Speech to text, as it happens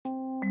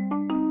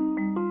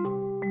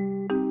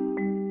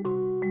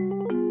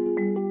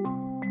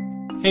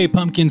Hey,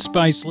 Pumpkin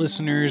Spice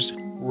listeners,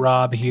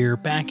 Rob here,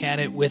 back at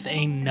it with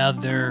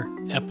another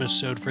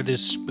episode for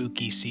this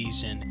spooky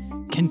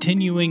season.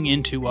 Continuing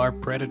into our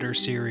Predator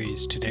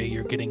series, today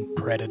you're getting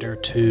Predator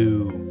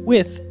 2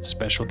 with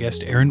special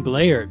guest Aaron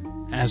Blair.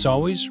 As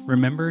always,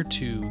 remember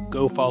to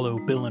go follow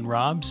Bill and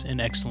Rob's An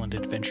Excellent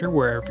Adventure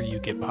wherever you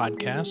get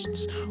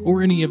podcasts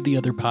or any of the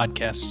other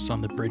podcasts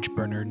on the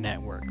Bridgeburner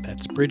network.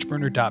 That's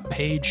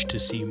bridgeburner.page to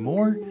see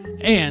more,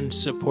 and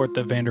support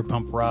the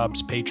Vanderpump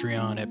Robs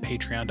Patreon at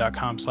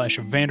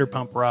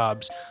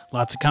patreon.com/VanderpumpRobs.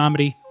 Lots of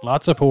comedy,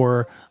 lots of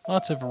horror,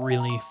 lots of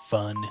really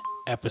fun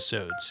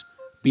episodes.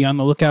 Be on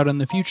the lookout in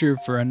the future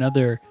for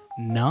another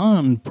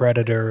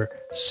non-Predator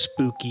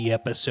spooky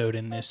episode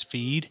in this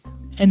feed,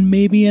 and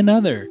maybe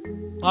another.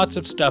 Lots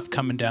of stuff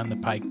coming down the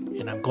pike,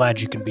 and I'm glad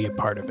you can be a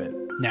part of it.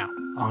 Now,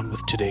 on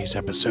with today's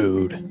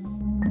episode.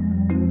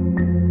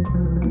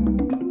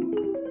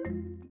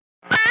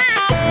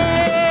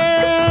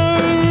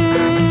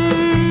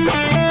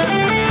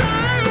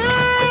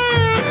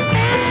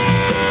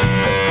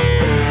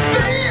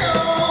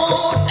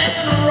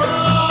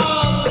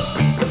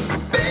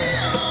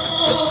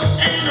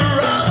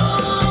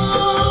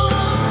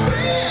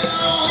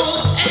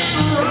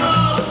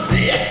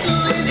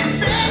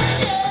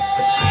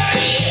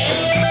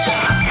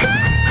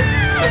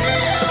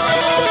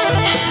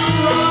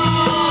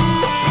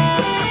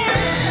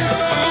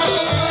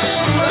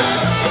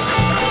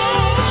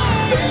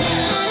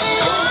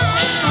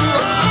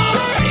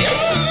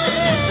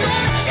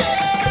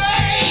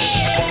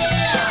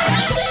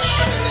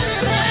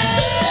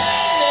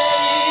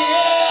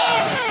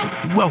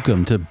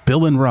 Welcome to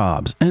Bill and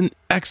Rob's An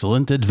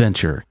Excellent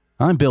Adventure.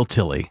 I'm Bill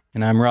Tilley.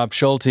 And I'm Rob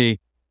Schulte.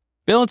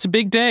 Bill, it's a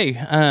big day.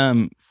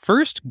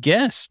 First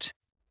guest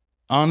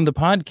on the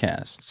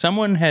podcast.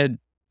 Someone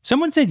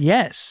said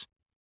yes.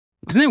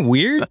 Isn't that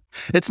weird?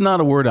 It's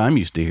not a word I'm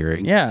used to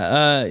hearing.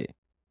 Yeah.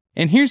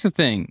 And here's the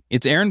thing.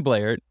 It's Aaron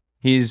Blair.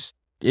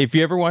 If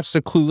you ever watched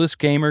the Clueless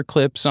Gamer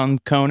clips on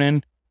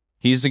Conan,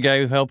 he's the guy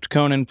who helped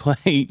Conan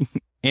play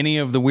any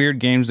of the weird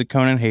games that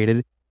Conan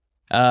hated.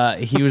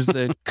 He was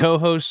the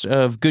co-host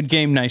of Good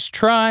Game, Nice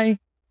Try.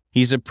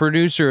 He's a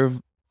producer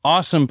of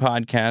awesome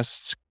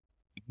podcasts.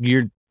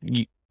 You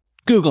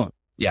Google him.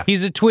 Yeah.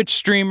 He's a Twitch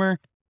streamer.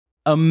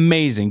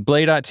 Amazing.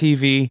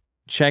 Blay.tv.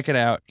 Check it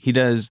out. He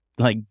does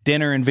like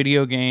dinner and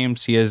video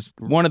games. He is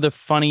one of the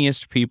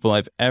funniest people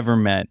I've ever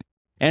met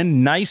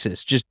and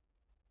nicest. Just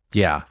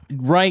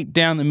right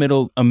down the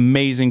middle.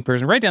 Amazing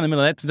person. Right down the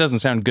middle. That doesn't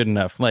sound good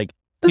enough. Like,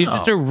 he's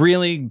just a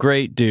really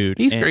great dude.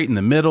 He's great in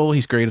the middle.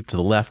 He's great to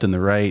the left and the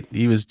right.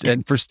 He was,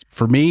 and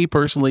for me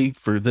personally,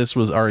 this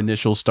was our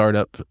initial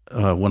startup,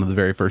 one of the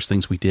very first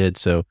things we did.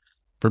 So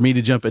for me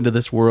to jump into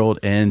this world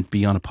and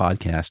be on a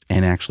podcast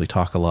and actually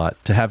talk a lot,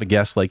 to have a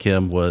guest like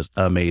him was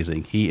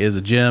amazing. He is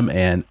a gem,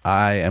 and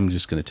I am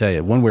just going to tell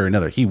you, one way or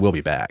another, he will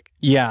be back.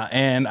 Yeah,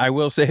 and I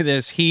will say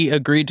this. He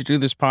agreed to do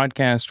this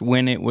podcast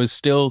when it was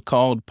still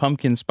called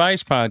Pumpkin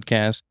Spice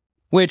Podcast,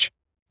 which,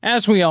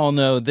 as we all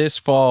know, this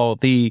fall,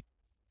 the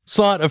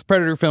slot of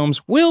Predator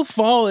films will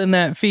fall in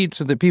that feed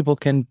so that people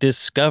can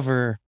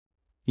discover,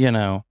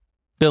 Bill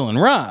and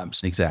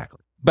Rob's. Exactly.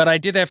 But I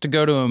did have to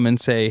go to him and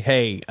say,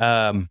 hey,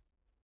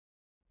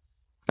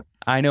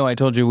 I know I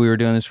told you we were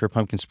doing this for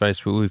Pumpkin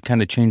Spice, but we've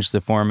kind of changed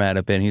the format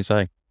a bit. And he's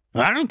like,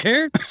 I don't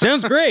care.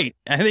 Sounds great.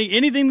 I think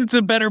anything that's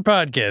a better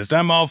podcast,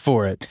 I'm all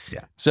for it.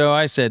 Yeah. So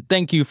I said,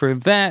 thank you for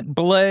that,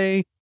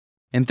 Blay.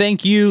 And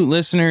thank you,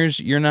 listeners.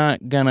 You're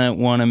not going to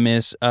want to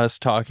miss us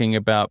talking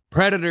about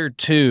Predator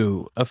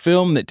 2, a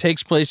film that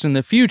takes place in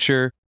the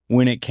future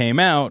when it came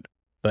out,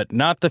 but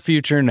not the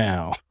future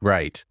now.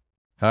 Right.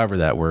 However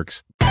that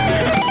works.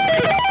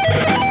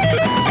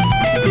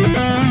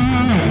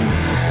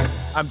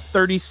 I'm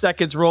 30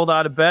 seconds rolled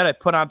out of bed. I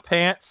put on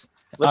pants.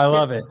 I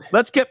love it.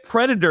 Let's get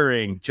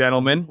Predatoring,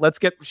 gentlemen.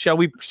 Shall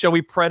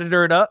we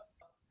Predator it up?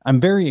 I'm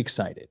very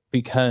excited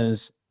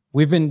because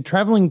we've been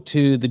traveling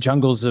to the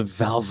jungles of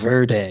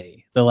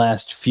Valverde the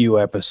last few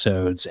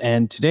episodes,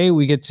 and today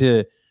we get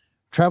to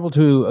travel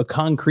to a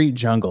concrete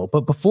jungle.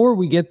 But before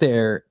we get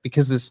there,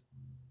 because this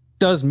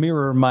does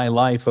mirror my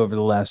life over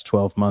the last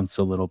 12 months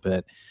a little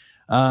bit,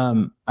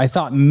 I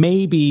thought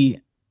maybe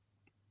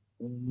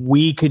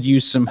we could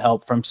use some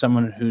help from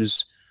someone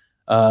who's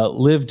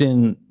lived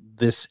in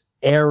this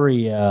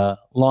area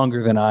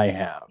longer than I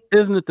have.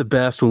 Isn't it the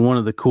best when one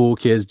of the cool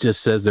kids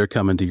just says they're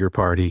coming to your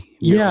party?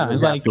 You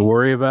don't have to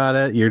worry about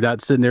it. You're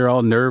not sitting there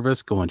all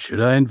nervous going,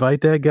 should I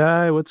invite that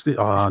guy?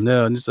 Oh,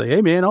 no. And just like,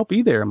 hey, man, I'll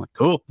be there. I'm like,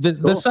 cool.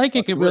 The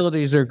psychic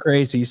abilities are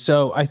crazy.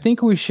 So I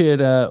think we should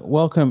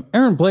welcome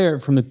Aaron Blair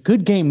from the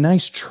Good Game,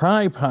 Nice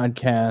Try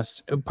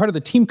podcast, part of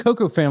the Team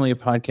Coco family of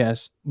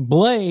podcasts.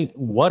 Blay,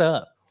 what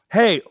up?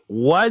 Hey,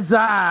 what's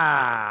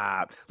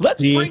up?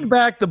 Let's bring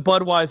back the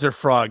Budweiser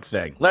frog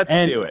thing. Let's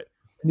do it.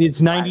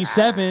 It's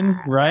 97,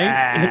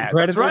 right?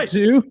 Predator right.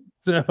 2.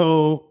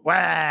 So,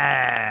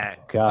 God.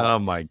 Oh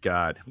my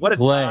God. What a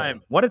Blay.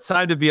 time. What a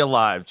time to be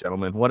alive,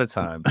 gentlemen. What a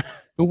time.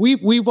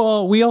 we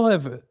all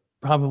have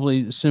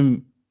probably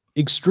some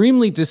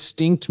extremely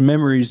distinct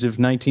memories of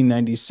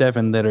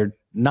 1997 that are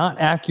not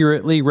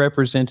accurately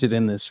represented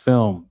in this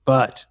film,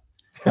 but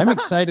I'm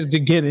excited to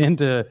get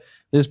into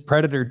this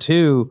Predator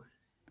 2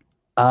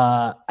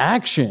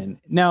 action.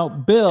 Now,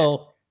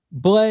 Bill,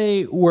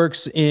 Blay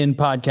works in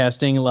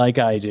podcasting like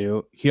I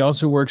do. He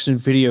also works in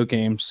video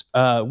games,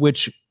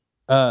 which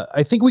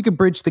I think we could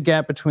bridge the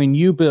gap between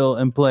you, Bill,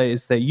 and Blay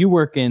is that you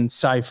work in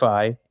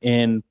sci-fi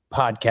in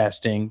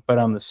podcasting, but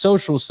on the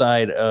social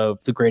side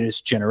of the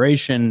Greatest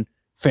Generation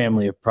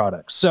family of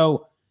products.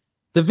 So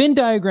the Venn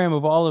diagram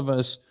of all of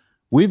us,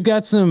 we've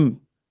got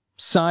some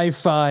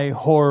sci-fi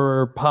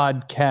horror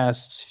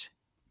podcast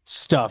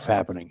stuff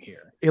happening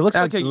here. It looks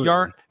Absolutely.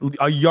 like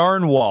a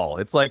yarn wall.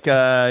 It's like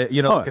like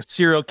a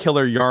serial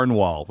killer yarn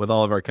wall with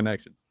all of our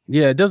connections.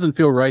 Yeah, it doesn't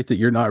feel right that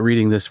you're not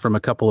reading this from a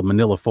couple of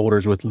manila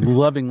folders with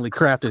lovingly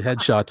crafted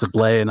headshots of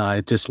Blay and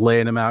I just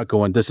laying them out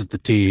going, this is the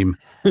team.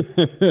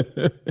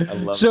 I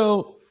love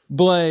So,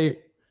 Blay,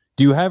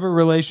 do you have a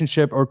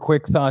relationship or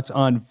quick thoughts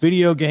on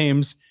video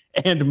games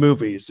and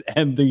movies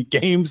and the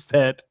games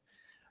that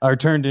are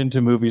turned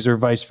into movies or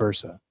vice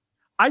versa?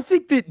 I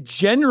think that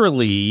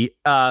generally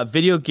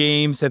video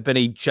games have been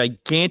a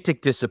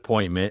gigantic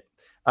disappointment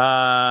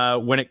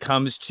when it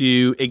comes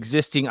to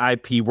existing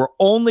IP. We're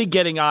only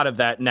getting out of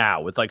that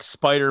now with like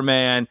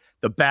Spider-Man,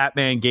 the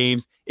Batman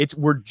games.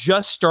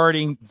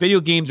 Video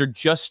games are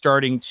just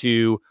starting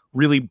to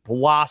really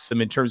blossom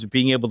in terms of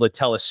being able to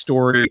tell a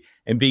story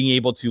and being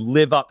able to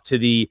live up to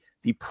the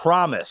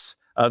promise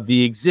of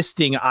the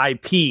existing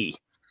IP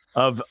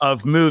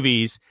of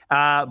movies.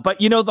 But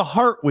the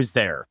heart was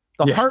there.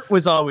 The heart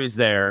was always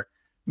there.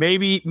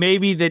 Maybe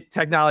the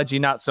technology,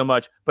 not so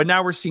much, but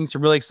now we're seeing some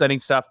really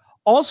exciting stuff.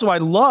 Also, I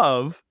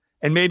love,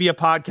 and maybe a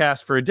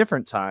podcast for a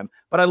different time,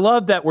 but I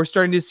love that we're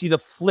starting to see the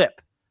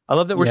flip. I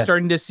love that we're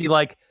starting to see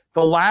like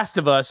The Last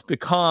of Us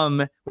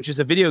which is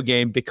a video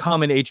game,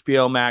 become an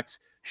HBO Max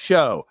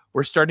show.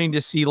 We're starting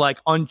to see like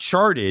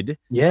Uncharted,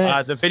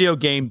 the video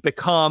game,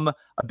 become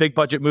a big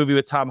budget movie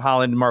with Tom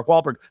Holland and Mark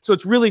Wahlberg. So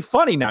it's really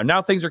funny now.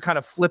 Now things are kind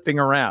of flipping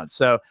around.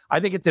 So I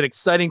think it's an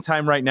exciting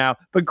time right now.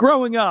 But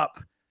growing up,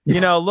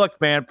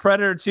 look, man,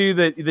 Predator 2,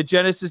 the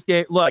Genesis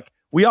game, look,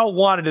 we all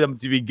wanted them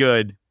to be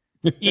good.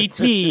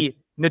 E.T.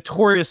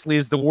 notoriously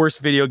is the worst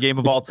video game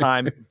of all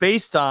time,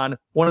 based on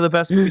one of the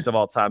best movies of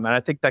all time. And I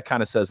think that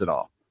kind of says it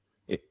all.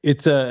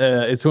 It's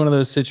one of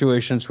those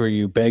situations where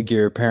you beg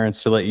your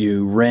parents to let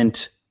you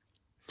rent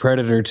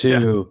Predator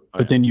 2,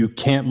 but then you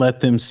can't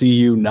let them see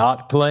you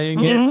not playing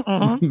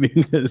it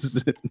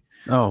because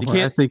you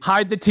can't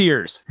hide the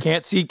tears.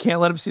 Can't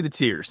let them see the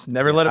tears.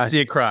 Never let them see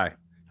it cry.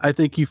 I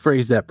think you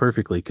phrased that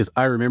perfectly because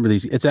I remember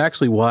these. It's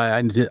actually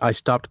why I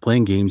stopped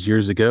playing games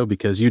years ago,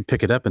 because you'd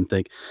pick it up and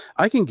think,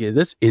 I can get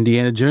this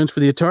Indiana Jones for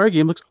the Atari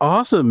game. Looks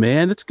awesome,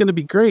 man. It's going to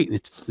be great. And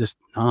it's just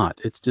not.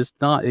 It's just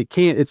not. It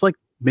can't. It's like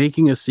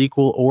making a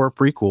sequel or a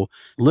prequel,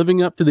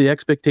 living up to the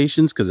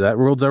expectations because that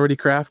world's already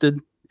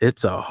crafted.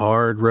 It's a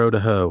hard road to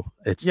hoe.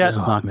 It's just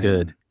not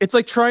good. It's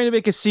like trying to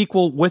make a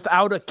sequel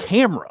without a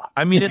camera.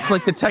 I mean, it's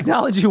like the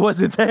technology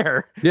wasn't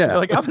there. Yeah. You're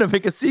like, I'm going to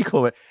make a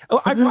sequel.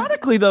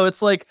 Ironically, though,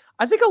 it's like,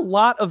 I think a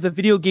lot of the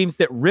video games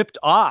that ripped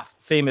off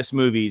famous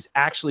movies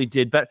actually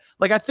did better.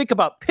 Like, I think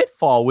about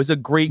Pitfall was a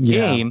great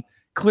game,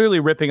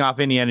 clearly ripping off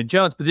Indiana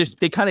Jones, but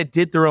they kind of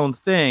did their own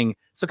thing.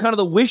 So kind of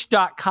the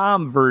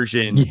Wish.com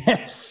version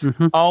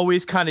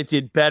always kind of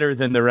did better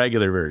than the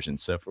regular version.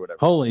 So for whatever.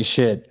 Holy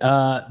shit.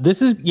 That's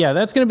going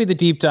to be the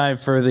deep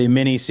dive for the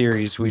mini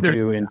series we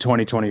do in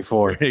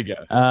 2024. There you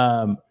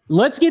go.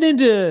 Let's get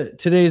into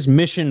today's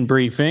mission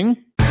briefing.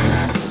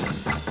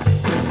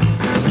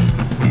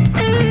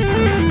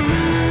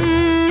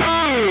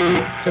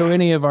 So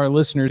any of our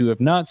listeners who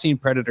have not seen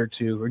Predator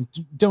 2 or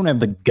don't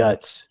have the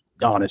guts,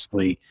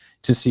 honestly,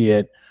 to see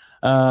it,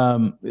 at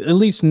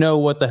least know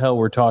what the hell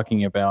we're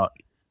talking about.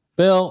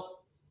 Bill,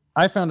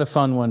 I found a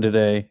fun one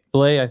today.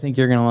 Blay, I think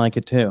you're going to like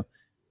it too.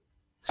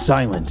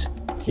 Silent,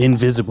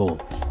 invisible,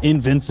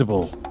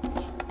 invincible.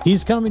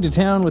 He's coming to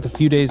town with a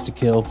few days to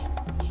kill.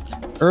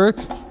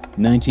 Earth,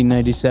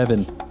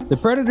 1997. The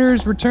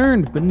Predators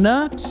returned, but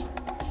not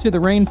to the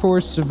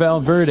rainforests of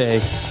Valverde,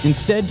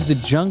 instead to the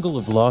jungle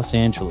of Los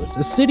Angeles,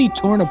 a city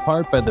torn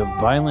apart by the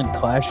violent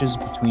clashes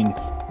between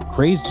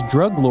crazed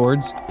drug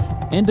lords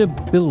and a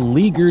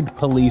beleaguered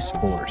police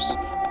force.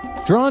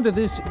 Drawn to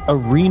this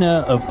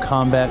arena of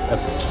combat of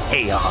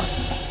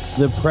chaos,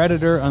 the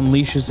Predator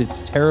unleashes its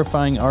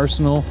terrifying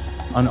arsenal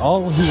on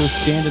all who will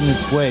stand in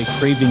its way,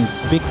 craving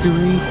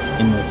victory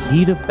in the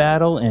heat of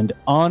battle and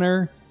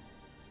honor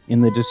in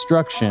the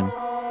destruction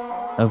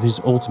of his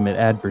ultimate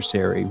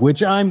adversary,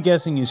 which I'm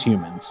guessing is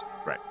humans.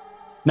 Right.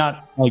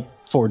 Not like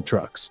Ford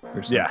trucks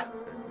or something. Yeah.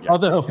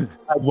 Although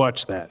I'd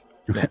watch that.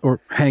 Or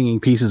hanging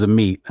pieces of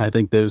meat. I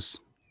think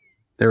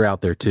they're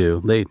out there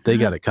too. They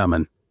got it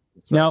coming.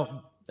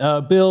 Now,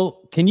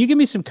 Bill, can you give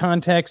me some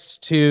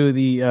context to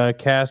the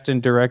cast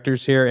and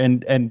directors here?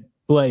 And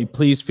Blay,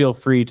 please feel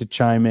free to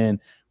chime in.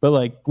 But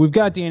like, we've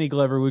got Danny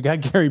Glover, we've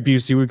got Gary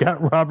Busey, we've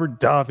got Robert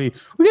Davi.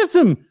 We got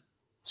some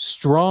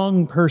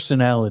strong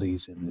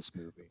personalities in this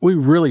movie. We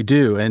really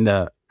do. And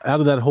out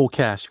of that whole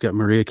cast, you've got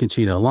Maria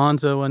Conchita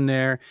Alonso in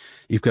there.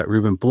 You've got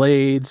Ruben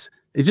Blades.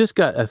 It just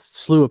got a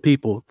slew of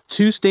people.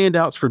 Two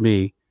standouts for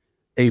me.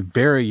 A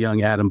very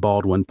young Adam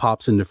Baldwin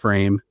pops into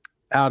frame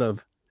out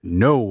of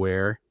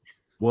nowhere.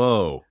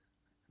 Whoa.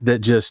 That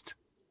just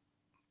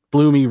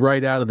blew me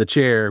right out of the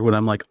chair when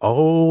I'm like,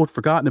 oh, I'd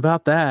forgotten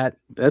about that.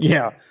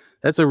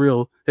 That's a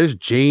real, there's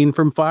Jane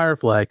from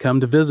Firefly come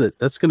to visit.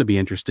 That's going to be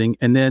interesting.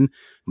 And then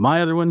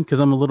my other one, because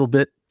I'm a little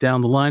bit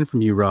down the line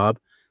from you, Rob,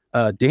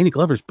 Danny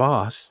Glover's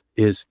boss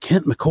is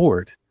Kent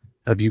McCord.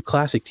 Of you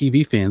classic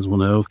TV fans will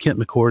know of Kent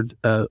McCord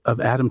of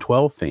Adam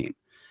 12 fame.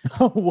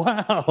 Oh,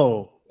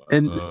 wow.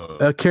 And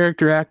a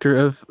character actor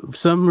of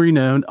some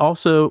renown,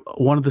 also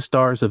one of the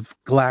stars of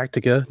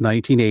Galactica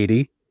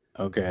 1980.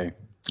 Okay.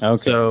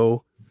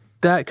 So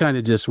that kind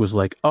of just was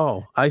like,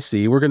 oh, I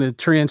see. We're going to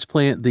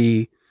transplant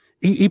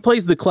he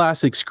plays the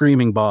classic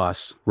screaming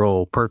boss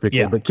role perfectly.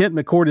 Yeah. But Kent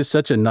McCord is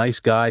such a nice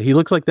guy. He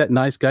looks like that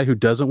nice guy who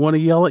doesn't want to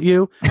yell at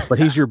you, but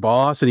he's your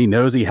boss and he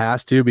knows he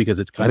has to because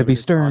it's kind of be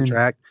his stern.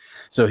 contract.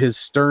 So his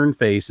stern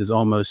face is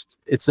almost,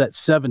 it's that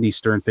 70s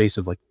stern face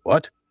of like,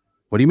 what?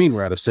 What do you mean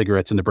we're out of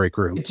cigarettes in the break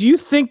room? Do you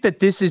think that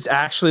this is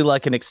actually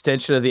like an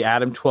extension of the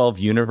Adam 12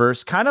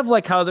 universe? Kind of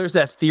like how there's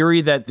that theory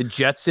that the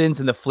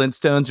Jetsons and the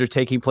Flintstones are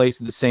taking place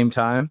at the same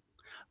time?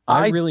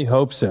 I really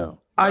hope so.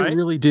 I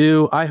really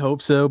do. I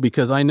hope so,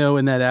 because I know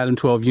in that Adam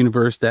 12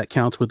 universe that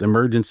counts with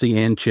Emergency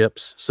and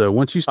Chips. So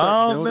once you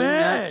start building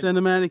that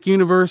cinematic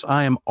universe,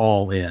 I am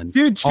all in.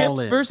 Dude,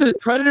 Chips versus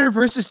Predator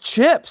versus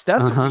Chips.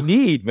 That's what we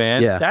need,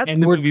 man. Yeah. That's the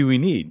movie we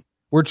need.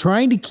 We're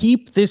trying to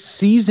keep this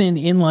season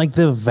in like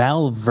the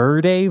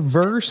Valverde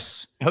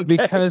verse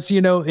because,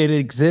 you know, it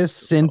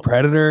exists in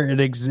Predator, it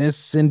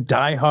exists in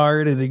Die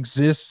Hard, it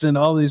exists in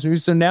all these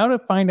movies. So now to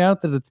find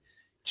out that it's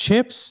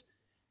Chips,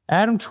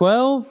 Adam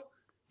 12,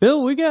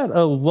 Bill, we got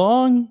a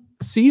long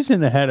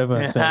season ahead of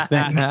us, I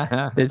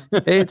think.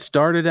 It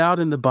started out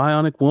in the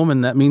Bionic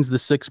Woman. That means the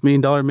 $6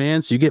 million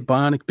man. So you get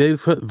Bionic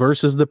Bigfoot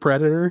versus the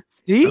Predator.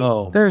 See?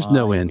 There's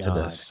no end to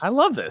this. I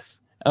love this.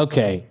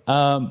 Okay.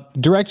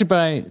 Directed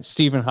by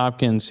Stephen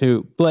Hopkins,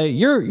 who, Blake,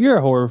 you're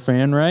a horror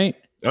fan, right?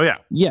 Oh, yeah.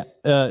 Yeah.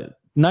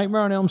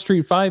 Nightmare on Elm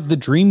Street 5, The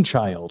Dream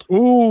Child.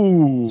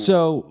 Ooh.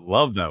 So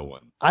love that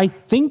one. I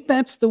think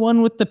that's the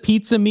one with the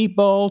pizza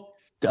meatball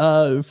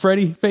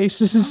Freddy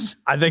faces.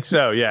 I think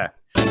so, yeah.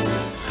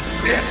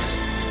 It's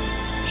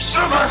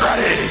Super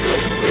Freddy!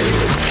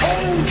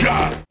 Told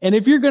ya! And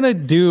if you're going to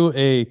do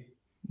a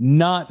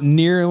not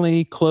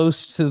nearly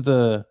close to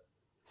the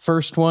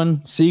first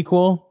one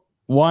sequel,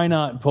 why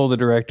not pull the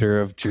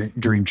director of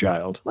Dream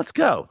Child? Let's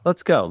go.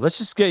 Let's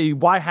just get you.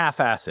 Why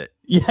half-ass it?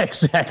 Yeah,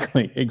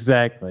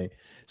 exactly.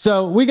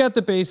 So we got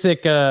the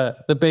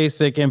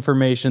basic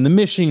information, the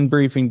mission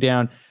briefing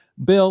down.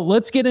 Bill,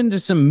 let's get into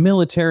some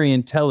military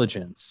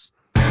intelligence.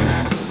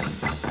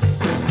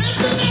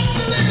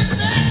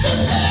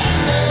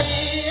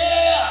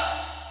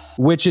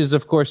 Which is,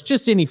 of course,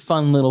 just any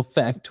fun little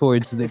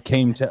factoids that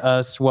came to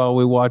us while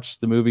we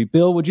watched the movie.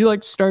 Bill, would you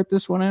like to start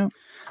this one out?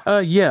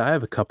 Yeah, I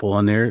have a couple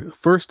on there.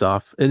 First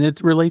off, and it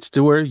relates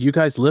to where you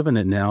guys live in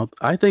it now.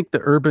 I think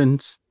the urban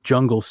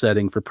jungle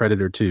setting for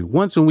Predator 2,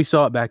 once when we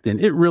saw it back then,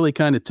 it really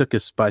kind of took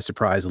us by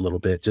surprise a little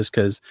bit, just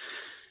because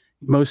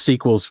most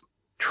sequels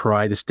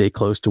try to stay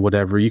close to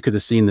whatever. You could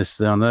have seen this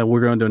on,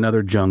 we're going to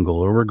another jungle,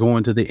 or we're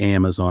going to the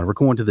Amazon, we're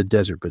going to the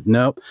desert. But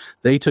nope,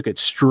 they took it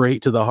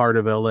straight to the heart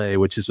of LA,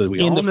 which is what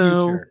we all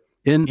know.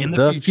 In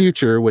the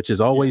future, which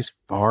is always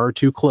far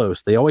too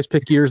close. They always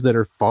pick years that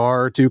are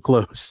far too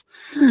close.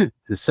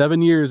 The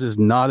 7 years is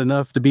not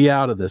enough to be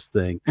out of this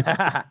thing.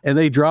 And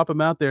they drop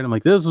them out there. And I'm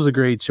like, this was a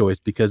great choice,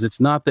 because it's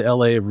not the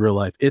LA of real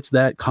life. It's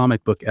that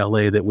comic book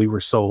LA that we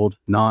were sold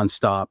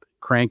nonstop,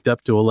 cranked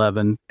up to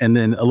 11, and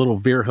then a little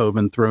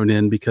Verhoeven thrown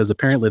in, because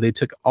apparently they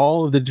took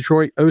all of the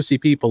Detroit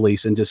OCP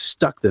police and just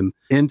stuck them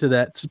into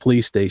that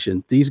police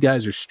station. These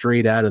guys are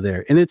straight out of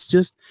there. And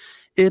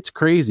it's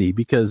crazy,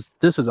 because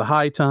this is a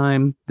high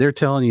time. They're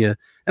telling you,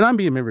 and I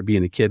remember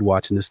being a kid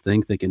watching this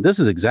thing thinking, this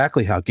is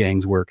exactly how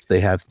gangs work. They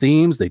have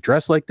themes. They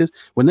dress like this.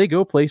 When they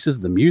go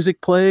places, the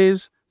music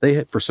plays.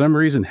 They, for some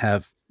reason,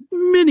 have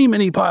many,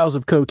 many piles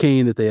of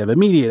cocaine that they have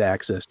immediate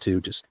access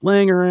to just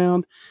laying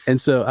around. And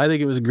so I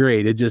think it was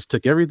great. It just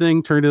took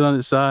everything, turned it on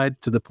its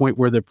side, to the point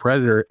where the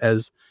Predator,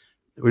 as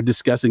we're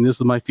discussing this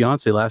with my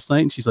fiance last night,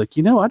 and she's like,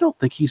 I don't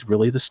think he's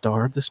really the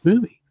star of this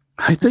movie.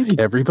 I think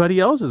everybody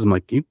else is. I'm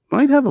like, you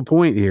might have a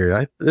point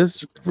here.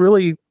 This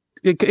really,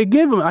 it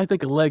gave them, I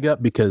think, a leg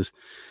up, because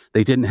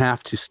they didn't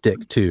have to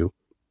stick to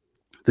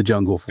the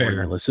jungle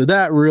formula. So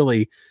that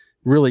really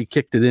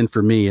kicked it in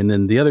for me. And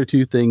then the other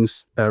two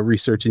things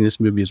researching this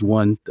movie is,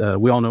 one,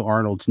 we all know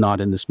Arnold's not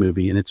in this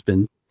movie, and it's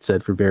been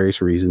said for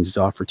various reasons. He's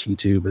off for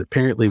T2, but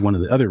apparently one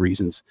of the other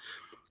reasons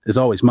is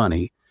always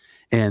money.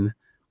 And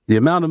the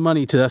amount of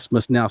money to us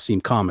must now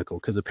seem comical,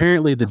 because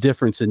apparently the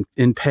difference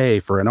in pay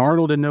for an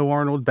Arnold and no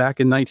Arnold back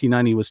in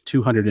 1990 was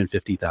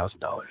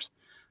 $250,000.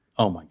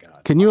 Oh my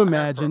God. Can you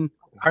imagine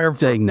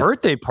saying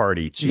birthday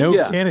party? No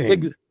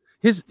kidding.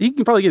 he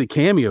can probably get a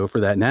cameo for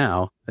that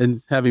now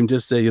and have him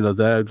just say,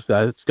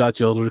 that's got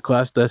your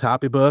request. That's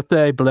happy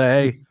birthday,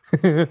 Blay.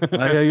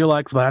 I hear you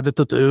like that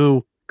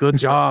too. Good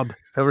job.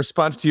 A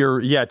response to your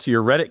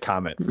Reddit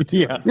comment.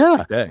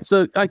 Yeah.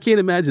 So I can't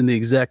imagine the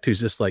exec who's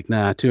just like,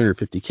 nah,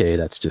 $250K.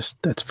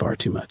 That's far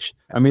too much.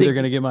 I'm either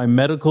going to get my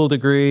medical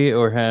degree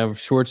or have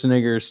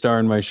Schwarzenegger star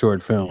in my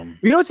short film.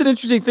 You know what's an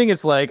interesting thing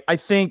is like, I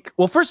think,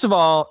 well, first of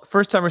all,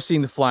 first time we're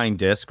seeing the flying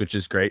disc, which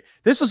is great.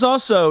 This is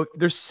also,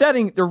 they're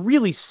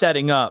really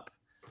setting up.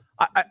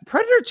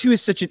 Predator 2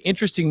 is such an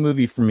interesting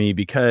movie for me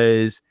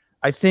because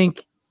I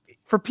think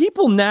for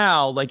people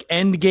now, like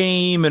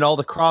Endgame and all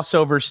the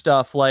crossover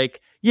stuff,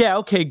 like, yeah,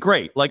 okay,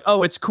 great. Like,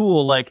 oh, it's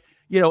cool. Like,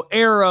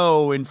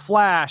 Arrow and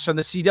Flash on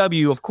the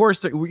CW. Of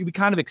course, we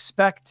kind of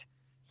expect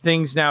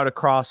things now to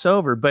cross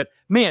over. But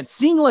man,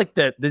 seeing like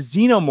the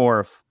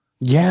xenomorph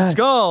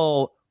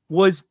skull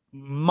was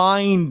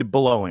mind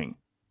blowing.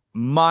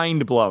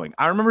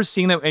 I remember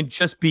seeing that and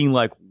just being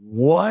like,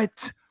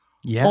 what?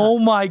 Yeah. Oh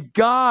my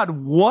God.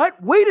 What?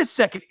 Wait a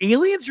second.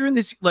 Aliens are in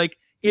this, like,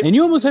 and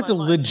you almost have to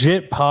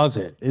legit pause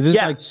it. It is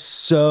like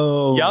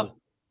so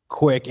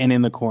quick and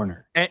in the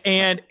corner.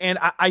 And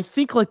I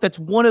think like that's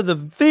one of the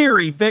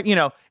very,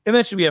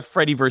 eventually we have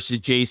Freddy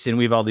versus Jason.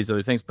 We have all these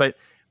other things, but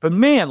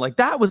man, like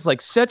that was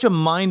like such a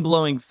mind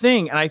blowing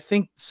thing. And I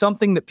think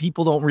something that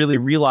people don't really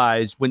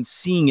realize when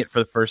seeing it for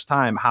the first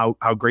time, how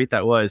great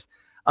that was.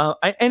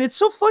 And it's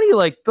so funny,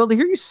 like Bill, to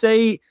hear you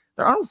say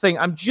the Arnold thing,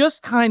 I'm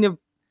just kind of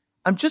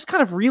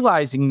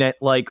realizing that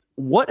like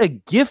what a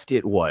gift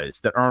it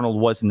was that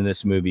Arnold wasn't in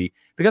this movie,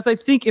 because I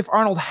think if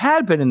Arnold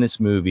had been in this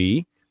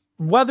movie,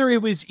 whether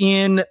it was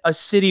in a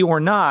city or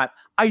not,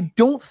 I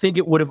don't think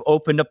it would have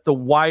opened up the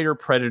wider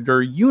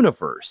Predator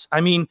universe. I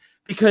mean,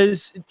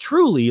 because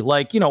truly,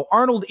 like,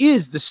 Arnold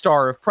is the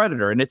star of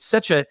Predator, and it's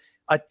such a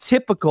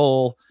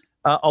typical,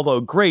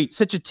 although great,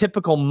 such a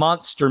typical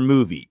monster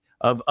movie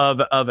of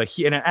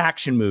an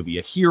action movie,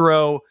 a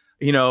hero,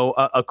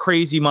 a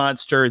crazy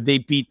monster, they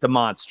beat the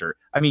monster.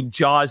 I mean,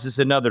 Jaws is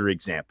another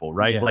example,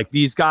 right? Yeah. Like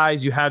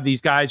you have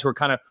these guys who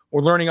are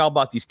we're learning all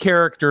about these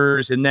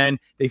characters, and then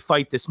they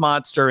fight this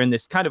monster and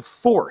this kind of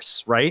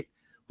force, right?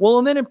 Well,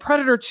 and then in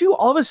Predator 2,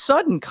 all of a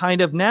sudden,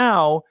 kind of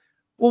now,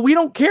 well, we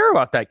don't care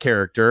about that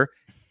character.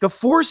 The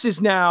force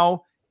is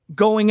now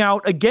going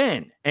out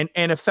again and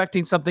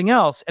affecting something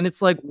else. And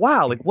it's like,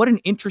 wow, like what an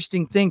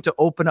interesting thing to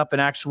open up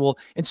and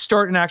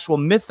start an actual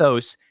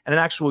mythos and an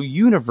actual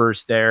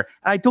universe there.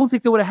 And I don't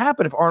think that would have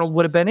happened if Arnold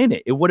would have been in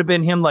it. It would have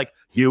been him like,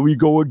 here we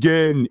go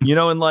again,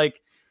 and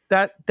like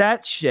that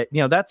shit,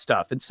 that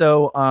stuff. And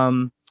so,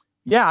 I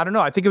don't know.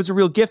 I think it was a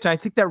real gift. And I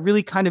think that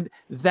really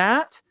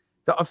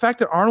the fact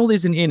that Arnold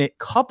isn't in it,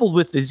 coupled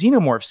with the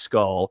xenomorph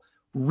skull,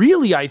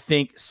 really, I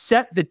think,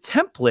 set the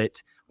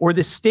template or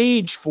the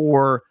stage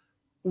for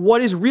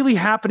what is really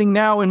happening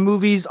now in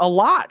movies a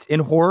lot, in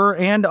horror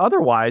and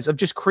otherwise, of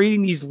just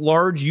creating these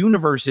large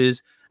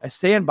universes as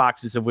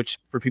sandboxes of which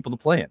for people to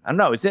play in. I don't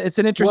know. It was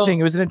an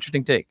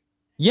interesting take.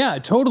 Yeah,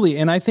 totally.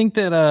 And I think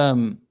that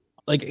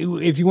like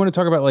if you want to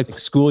talk about like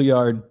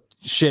schoolyard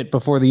shit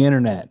before the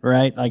internet,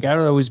 right? Like I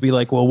would always be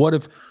like, well, what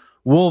if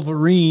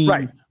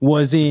Wolverine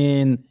was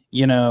in,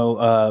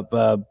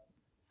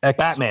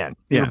 Batman.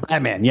 Yeah.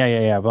 Batman.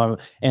 Yeah. Blah, blah.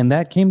 And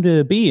that came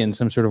to be in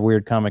some sort of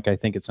weird comic, I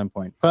think, at some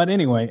point. But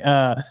anyway,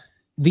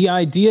 the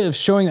idea of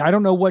showing, I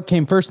don't know what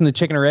came first in the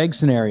chicken or egg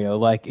scenario.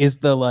 Like, can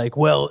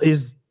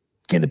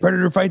the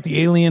Predator fight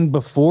the alien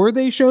before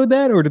they showed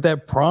that? Or did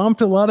that prompt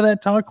a lot of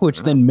that talk,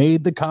 which then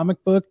made the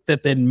comic book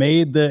that then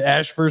made the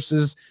Ash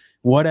versus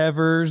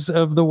whatevers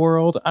of the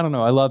world? I don't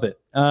know. I love it.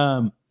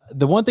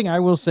 The one thing I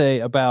will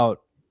say about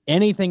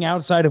anything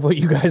outside of what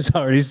you guys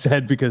already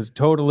said, because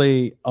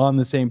totally on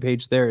the same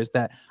page there, is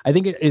that I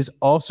think it is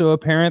also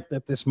apparent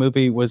that this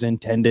movie was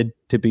intended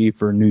to be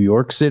for New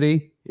York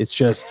City. It's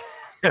just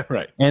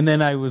right. And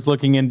then I was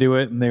looking into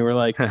it and they were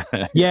like,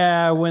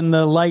 yeah, when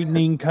the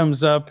lightning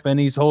comes up and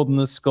he's holding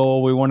the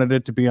skull, we wanted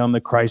it to be on the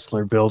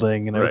Chrysler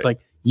building. And I was like,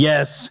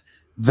 yes,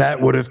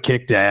 that would have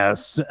kicked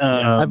ass.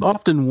 I've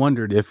often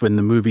wondered if in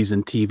the movies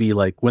and TV,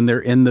 like when they're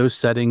in those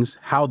settings,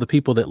 how the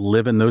people that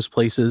live in those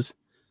places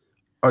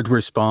are to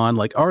respond.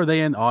 Like, are they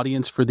an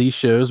audience for these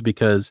shows?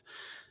 Because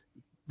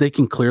they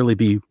can clearly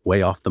be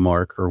way off the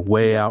mark or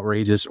way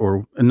outrageous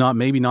or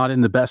maybe not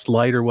in the best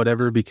light or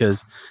whatever,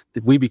 because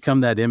we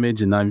become that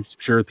image. And I'm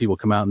sure people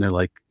come out and they're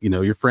like,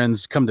 your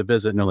friends come to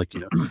visit and they're like,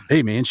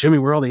 hey man, show me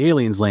where all the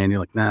aliens land. You're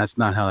like, nah, that's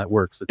not how that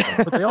works.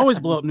 But they always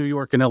blow up New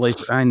York and LA.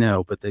 I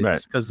know, but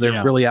it's because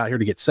they're really out here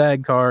to get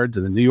SAG cards,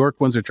 and the New York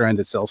ones are trying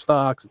to sell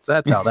stocks.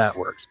 That's how that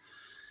works.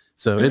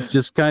 So it's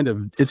just kind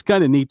of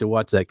neat to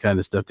watch that kind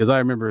of stuff. Cause I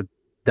remember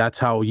that's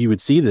how you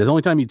would see this. The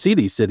only time you'd see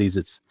these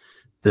cities,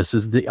 this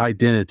is the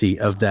identity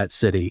of that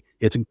city.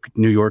 It's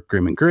New York,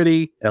 grim and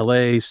gritty,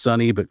 LA,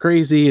 sunny but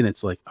crazy. And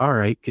it's like, all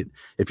right,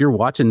 if you're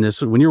watching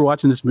this, when you're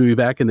watching this movie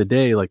back in the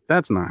day, like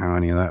that's not how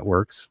any of that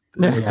works.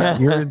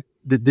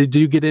 Did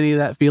you get any of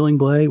that feeling,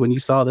 Blay, when you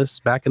saw this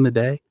back in the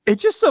day?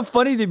 It's just so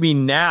funny to me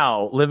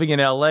now living in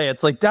LA.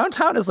 It's like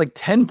downtown is like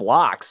 10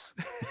 blocks.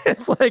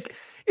 It's like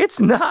it's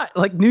not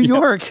like New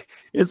York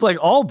is like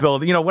all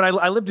building. You know, when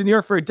I lived in New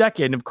York for a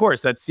decade, and of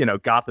course that's, you know,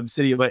 Gotham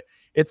City, but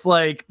it's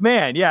like,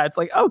 man, yeah, it's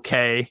like,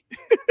 okay.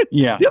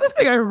 Yeah. The other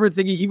thing I remember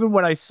thinking, even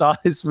when I saw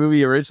this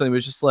movie originally,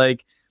 was just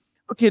like,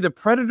 okay, the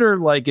Predator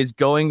like is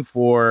going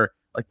for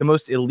like the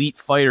most elite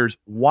fighters.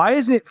 Why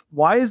is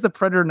the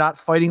Predator not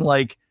fighting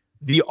like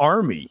the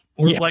Army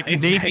or like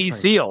Navy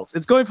SEALs?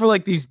 It's going for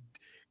like these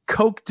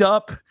coked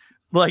up,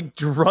 like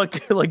drug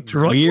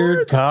weird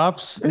lords?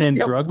 cops and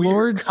drug weird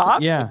lords.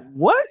 cops? Yeah. Like,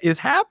 what is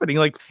happening?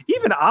 Like,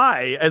 even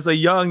I, as a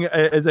young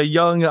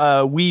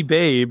wee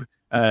babe,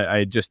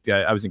 I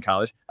was in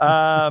college,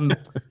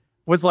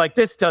 was like,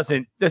 this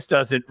doesn't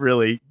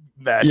really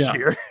mesh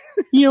here.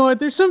 You know what?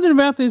 There's something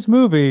about this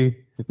movie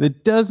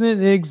that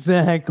doesn't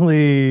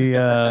exactly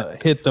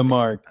hit the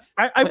mark.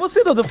 I will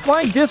say though, the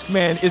flying disc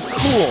man is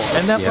cool,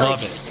 and that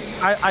Love it.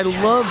 I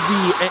love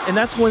and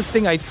that's one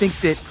thing I think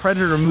that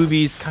Predator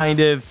movies kind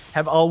of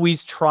have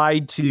always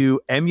tried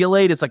to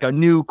emulate. It's like a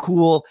new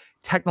cool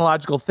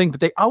technological thing, but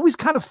they always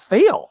kind of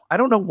fail. I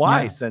don't know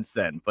why since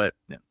then, but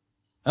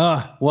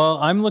well,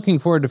 I'm looking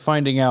forward to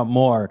finding out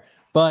more.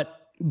 But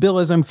Bill,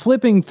 as I'm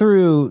flipping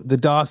through the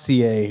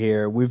dossier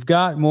here, we've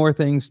got more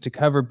things to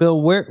cover. Bill,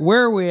 where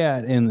are we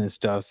at in this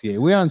dossier?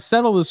 We on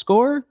Settle the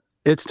Score?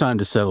 It's time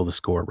to settle the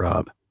score,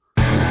 Rob.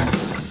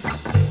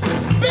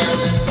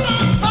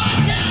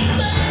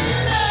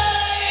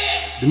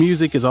 The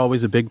music is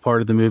always a big part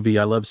of the movie.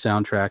 I love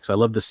soundtracks. I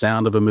love the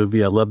sound of a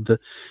movie. I love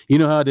you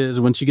know how it is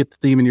once you get the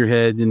theme in your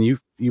head and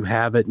you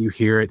have it and you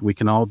hear it, we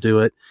can all do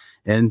it.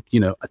 And, you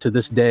know, to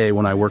this day,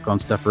 when I work on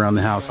stuff around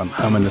the house, I'm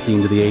humming the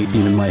theme to the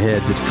A-Team in my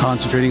head, just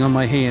concentrating on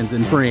my hands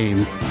in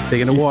frame,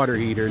 taking a water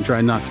heater and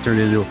trying not to turn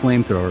it into a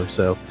flamethrower.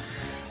 So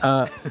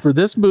for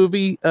this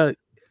movie,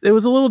 it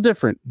was a little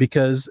different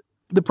because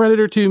the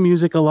Predator 2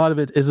 music, a lot of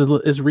it is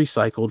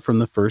recycled from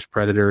the first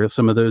Predator.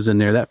 Some of those in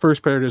there. That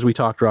first Predator, as we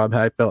talked, Rob,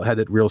 I felt had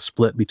a real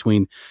split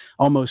between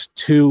almost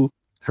two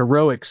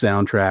heroic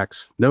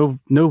soundtracks,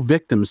 no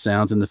victim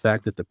sounds, and the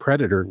fact that the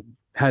Predator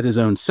had his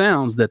own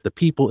sounds that the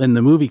people in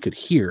the movie could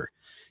hear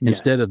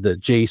instead of the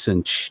Jason,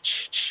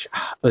 which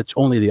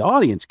only the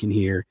audience can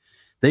hear.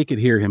 They could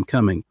hear him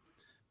coming.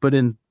 But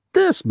in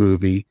this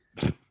movie,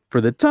 for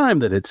the time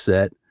that it's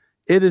set,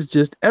 it is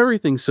just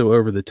everything so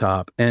over the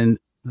top. And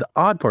the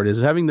odd part is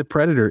having the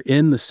Predator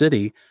in the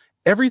city,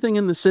 everything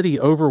in the city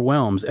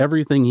overwhelms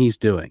everything he's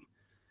doing.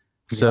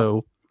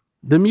 So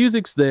the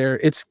music's there.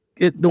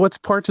 What's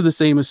parts of the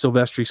same as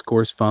Silvestri's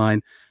score is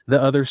fine. The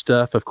other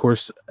stuff, of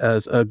course,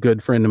 as a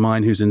good friend of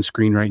mine who's in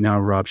screen right now,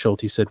 Rob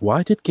Schulte, said,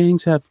 why did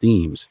gangs have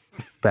themes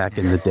back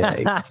in the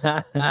day?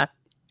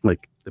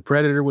 Like the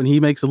Predator, when he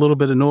makes a little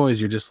bit of noise,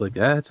 you're just like,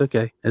 it's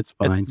okay. It's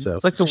fine. So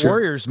it's like the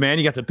Warriors, man.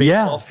 You got the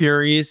baseball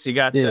Furies. You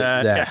got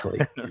exactly.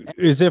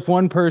 As if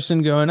one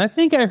person going, I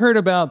think I heard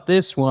about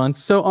this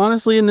once. So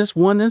honestly, in this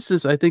one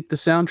instance, I think the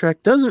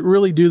soundtrack doesn't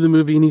really do the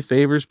movie any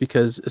favors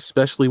because,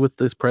 especially with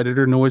this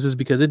Predator noises,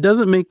 because it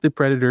doesn't make the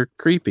Predator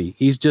creepy.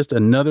 He's just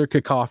another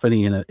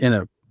cacophony in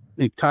a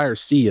entire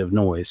sea of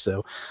noise.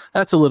 So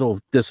that's a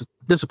little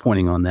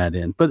disappointing on that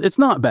end, but it's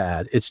not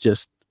bad. It's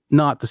just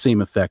not the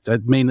same effect,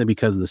 mainly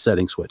because of the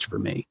setting switch for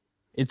me.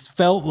 It's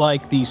felt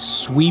like the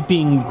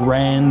sweeping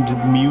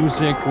grand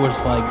music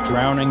was like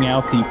drowning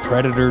out the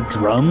Predator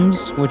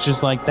drums, which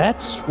is like,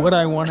 that's what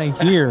I want to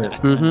hear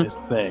in this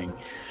thing.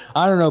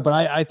 I don't know, but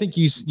I think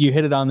you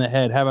hit it on the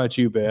head. How about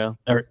you, Bale?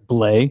 Or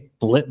Blale?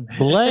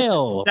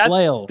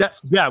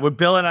 Yeah, with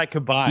Bill and I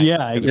combined.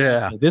 Yeah,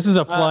 exactly. This is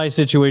a fly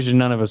situation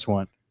none of us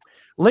want.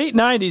 Late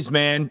 90s,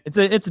 man. It's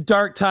a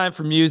dark time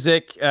for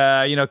music.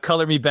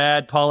 Color Me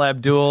Bad, Paula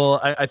Abdul.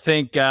 I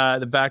think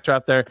the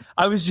backdrop there.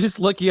 I was just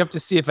looking up to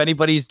see if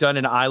anybody's done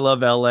an I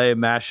Love LA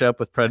mashup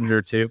with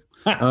Predator 2.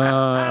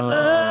 I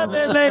love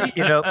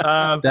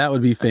LA. That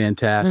would be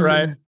fantastic.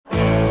 Right.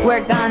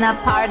 We're gonna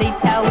party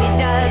till we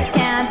just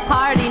can't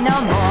party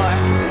no more.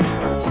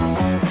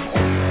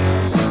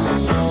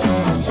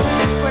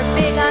 We're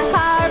big on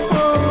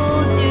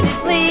carpool,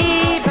 Judith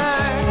Lieber,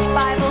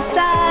 Bible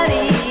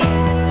study,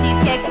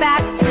 Cheesecake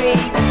Factory,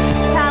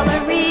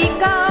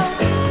 Talarico,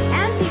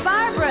 Auntie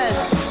Barbara's,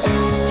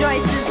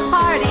 Joyce's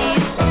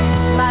parties,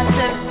 lots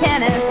of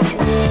tennis,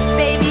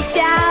 baby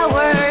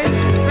showers,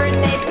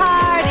 birthday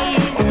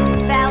parties,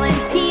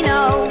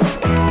 Valentino,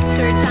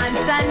 church on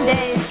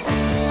Sundays.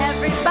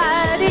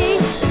 Everybody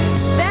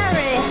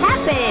very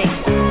happy,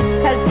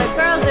 'cause the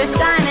girls are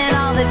shining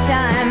all the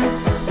time.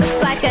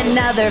 Looks like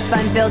another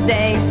fun-filled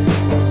day.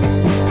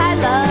 I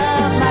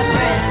love my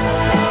friends.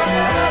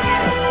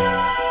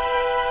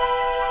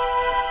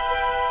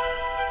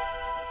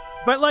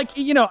 But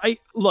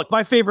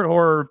my favorite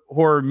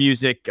horror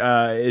music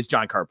is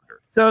John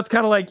Carpenter. So it's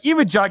kind of like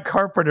even John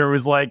Carpenter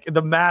was like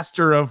the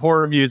master of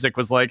horror music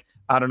was like,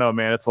 I don't know,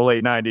 man, it's the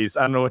late 90s.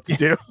 I don't know what to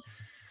do.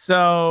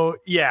 So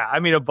yeah, I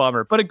mean, a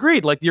bummer, but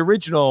agreed. Like the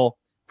original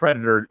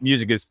Predator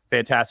music is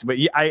fantastic, but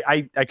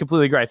I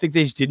completely agree. I think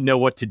they just didn't know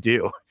what to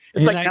do.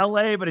 It's like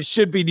LA, but it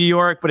should be New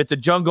York, but it's a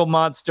jungle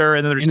monster,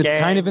 and then there's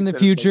it's kind of in the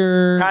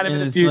future. Kind of in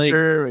the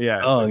future,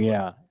 yeah. Oh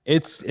yeah,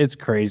 it's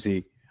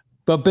crazy.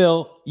 But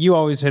Bill, you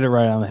always hit it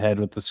right on the head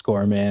with the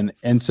score, man.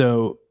 And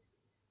so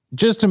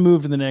just to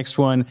move to the next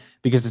one,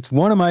 because it's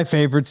one of my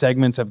favorite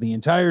segments of the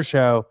entire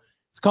show,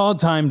 it's called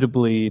Time to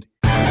Bleed.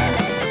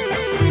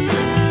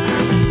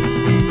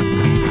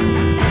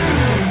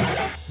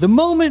 The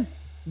moment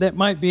that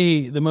might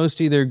be the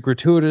most either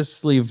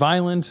gratuitously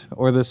violent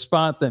or the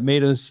spot that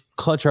made us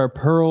clutch our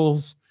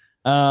pearls,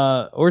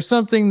 or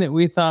something that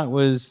we thought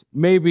was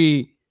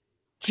maybe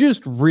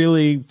just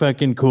really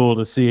fucking cool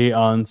to see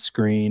on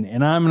screen.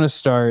 And I'm going to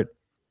start,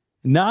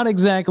 not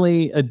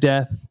exactly a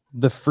death.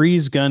 The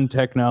freeze gun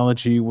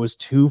technology was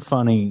too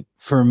funny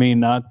for me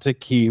not to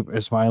keep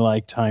as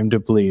my Time to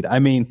Bleed. I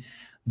mean,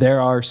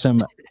 there are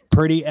some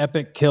pretty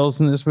epic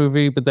kills in this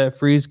movie, but that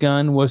freeze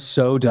gun was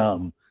so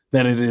dumb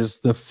that it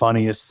is the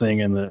funniest thing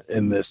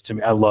in this to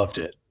me. I loved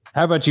it.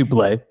 How about you,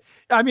 Blay?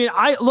 I mean,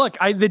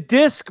 the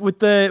disc with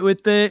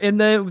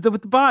the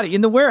body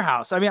in the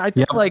warehouse. I mean, I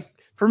think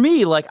for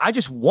me, I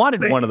just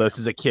wanted one of those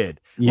as a kid.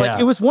 Yeah.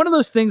 It was one of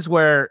those things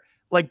where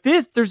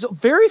there's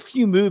very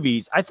few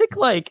movies. I think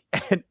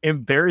and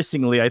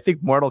embarrassingly, I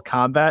think Mortal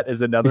Kombat is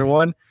another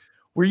one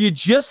where you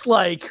just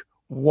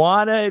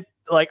want to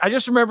I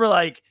just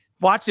remember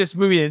watch this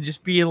movie and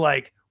just being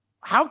like,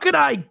 how could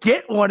I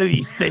get one of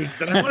these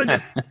things? And I want to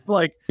just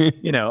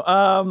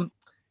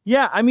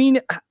yeah, I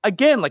mean,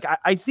 again,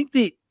 I think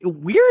that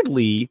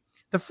weirdly,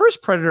 the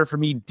first Predator for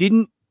me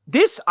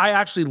I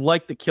actually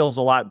like the kills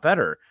a lot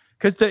better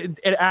because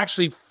it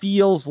actually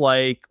feels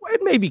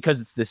maybe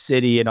because it's the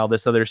city and all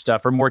this other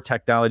stuff or more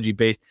technology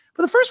based.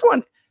 But the first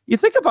one, you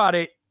think about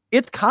it,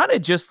 it's kind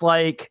of just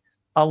a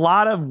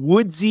lot of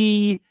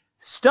woodsy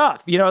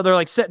stuff.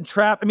 They're setting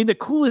trap. I mean, the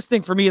coolest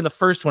thing for me in the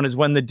first one is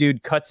when the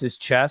dude cuts his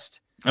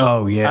chest.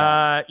 Oh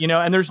yeah.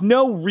 And there's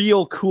no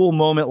real cool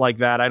moment like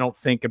that, I don't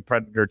think, in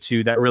Predator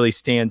 2 that really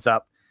stands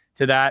up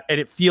to that. And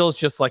it feels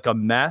just like a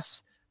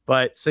mess.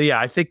 But so yeah,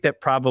 I think that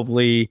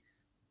probably,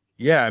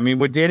 yeah, I mean,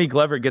 when Danny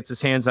Glover gets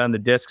his hands on the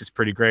disc is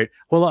pretty great.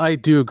 Well, I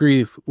do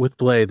agree with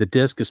Blay. The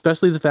disc,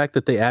 especially the fact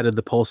that they added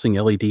the pulsing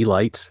LED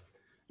lights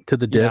to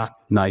the disc.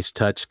 Yeah. Nice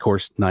touch. Of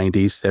course,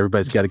 90s.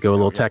 Everybody's got to go a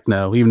little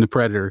techno, even the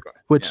Predator,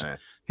 which I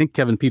think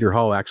Kevin Peter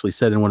Hall actually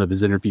said in one of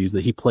his interviews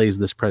that he plays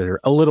this Predator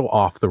a little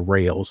off the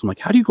rails. I'm like,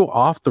 how do you go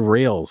off the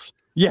rails?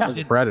 Yeah, as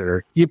a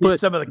Predator. You put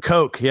some of the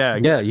coke. Yeah,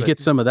 exactly. Yeah, you get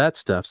some of that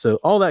stuff. So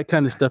all that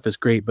kind of stuff is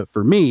great. But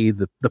for me,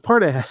 the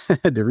part I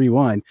had to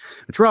rewind,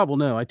 which Rob will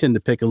know, I tend to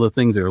pick a little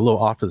things that are a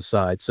little off to the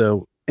side.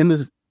 So in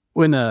this,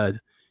 when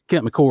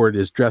Kent McCord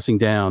is dressing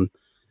down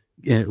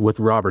with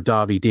Robert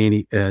Davi,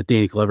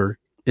 Danny Glover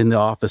in the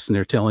office, and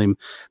they're telling him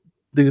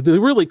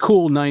the really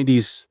cool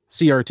 90s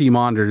CRT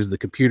monitors, the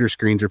computer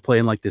screens are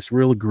playing this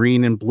real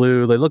green and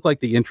blue. They look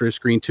like the intro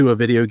screen to a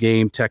video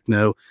game,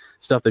 techno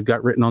stuff they've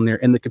got written on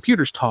there. And the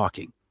computer's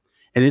talking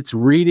and it's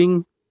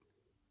reading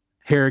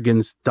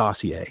Harrigan's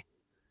dossier.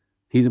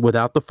 He's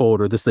without the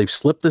folder. They've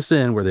slipped this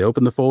in where they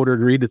open the folder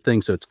to read the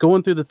thing. So it's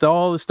going through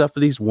all the stuff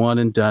that he's won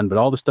and done, but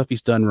all the stuff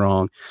he's done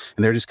wrong.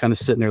 And they're just kind of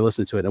sitting there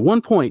listening to it. At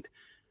one point,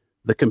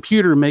 the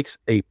computer makes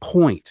a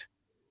point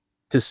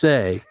to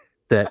say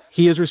that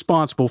he is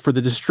responsible for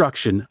the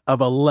destruction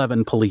of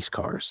 11 police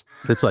cars.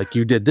 It's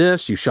you did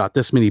this, you shot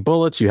this many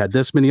bullets, you had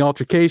this many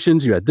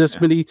altercations, you had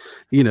this many,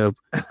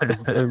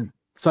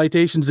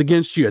 citations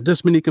against you, had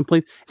this many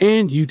complaints,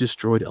 and you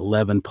destroyed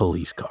 11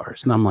 police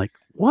cars. And I'm like,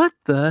 what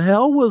the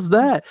hell was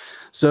that?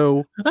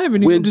 So I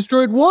haven't even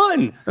destroyed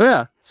one.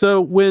 Yeah.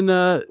 So when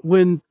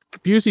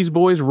Busey's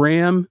boys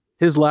ram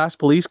his last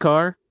police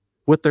car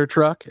with their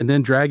truck and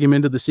then drag him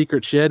into the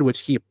secret shed, which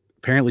he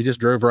apparently just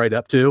drove right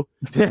up to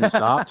and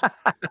stopped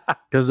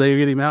because they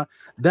get him out.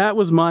 That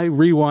was my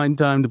rewind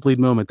Time to Bleed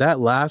moment. That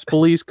last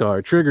police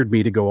car triggered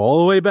me to go all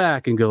the way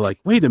back and go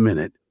wait a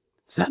minute,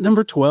 is that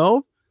number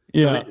 12?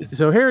 Yeah.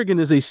 So Harrigan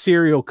is a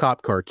serial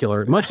cop car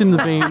killer, much in the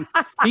vein.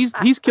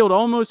 He's killed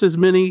almost as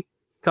many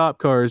cop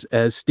cars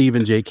as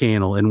Stephen J.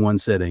 Cannell in one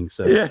sitting.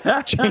 So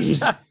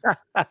jeez.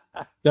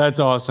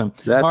 That's awesome.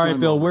 All right,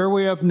 Bill, where are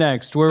we up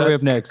next?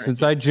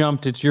 Since I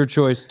jumped, it's your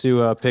choice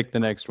to pick the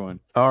next one.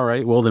 All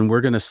right. Well, then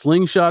we're going to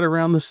slingshot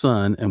around the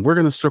sun and we're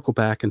going to circle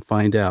back and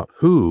find out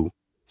who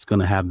is going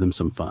to have them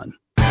some fun.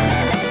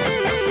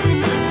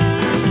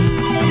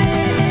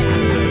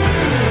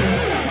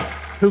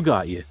 Who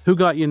got you? Who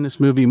got you in this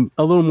movie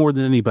a little more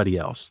than anybody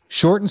else?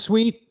 Short and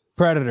sweet,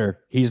 Predator.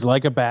 He's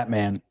like a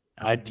Batman.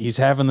 He's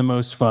having the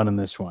most fun in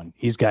this one.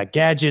 He's got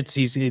gadgets.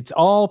 It's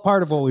all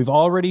part of what we've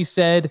already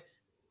said.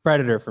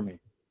 Predator for me.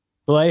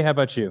 Blay, how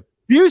about you?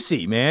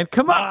 Busey, man.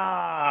 Come on.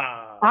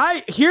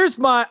 I feel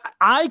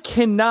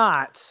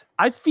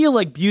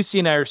like Busey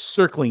and I are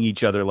circling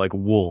each other like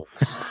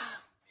wolves.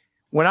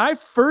 When I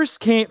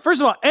first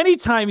of all,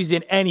 anytime he's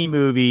in any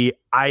movie,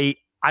 I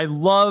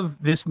love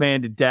this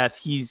man to death.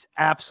 He's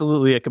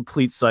absolutely a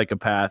complete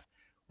psychopath.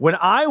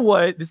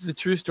 This is a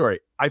true story.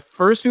 I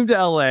first moved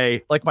to LA,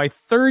 my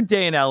third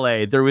day in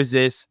LA, there was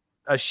a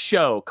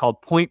show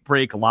called Point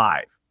Break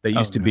Live that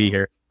used to be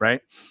here,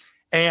 right?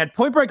 And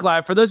Point Break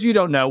Live, for those of you who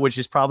don't know, which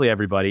is probably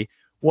everybody,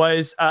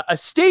 was a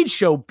stage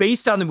show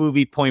based on the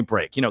movie Point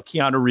Break. You know,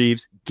 Keanu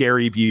Reeves,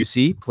 Gary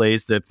Busey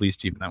plays the police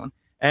chief in that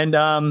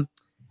one.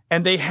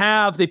 And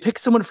they pick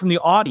someone from the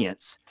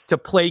audience to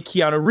play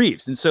Keanu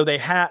Reeves. And so the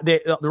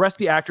rest of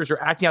the actors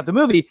are acting out the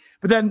movie,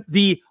 but then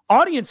the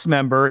audience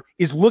member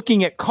is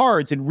looking at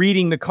cards and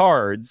reading the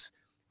cards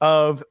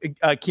of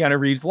Keanu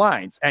Reeves'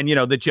 lines. And, you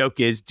know, the joke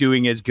is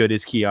doing as good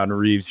as Keanu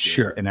Reeves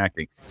did in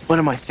acting. What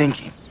am I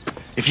thinking?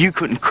 If you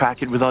couldn't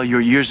crack it with all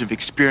your years of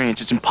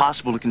experience, it's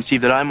impossible to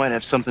conceive that I might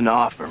have something to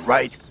offer,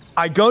 right?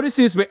 I go to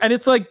see this, and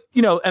it's like,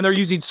 you know, and they're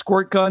using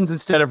squirt guns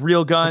instead of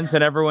real guns,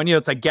 and everyone, you know,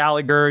 it's like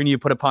Gallagher, and you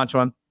put a poncho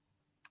on.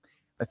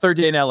 The third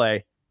day in LA,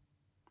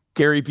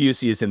 Gary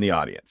Busey is in the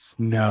audience.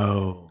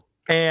 No.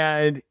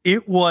 And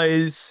it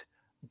was,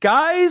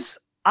 guys,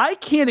 I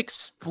can't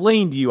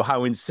explain to you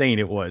how insane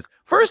it was.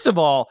 First of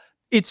all,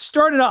 it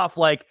started off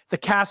like the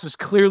cast was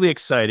clearly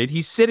excited.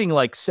 He's sitting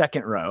like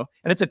second row,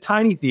 and it's a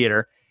tiny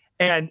theater.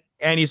 And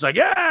he's like,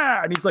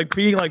 yeah, and he's like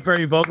being like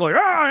very vocal, like, oh,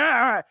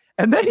 yeah.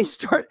 And then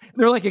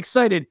they're like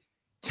excited.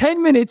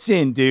 10 minutes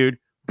in, dude,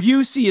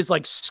 Busey is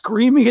like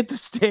screaming at the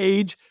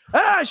stage,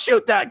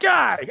 shoot that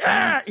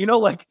guy. You know,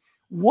 like,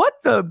 what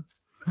the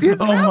is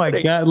happening?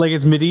 My God, like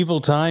it's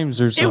medieval times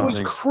or something. It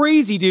was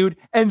crazy, dude.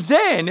 And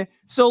then,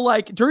 so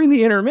like during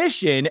the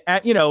intermission,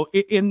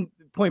 in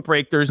Point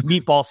Break, there's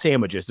meatball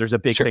sandwiches. There's a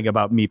big thing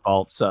about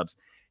meatball subs.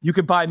 You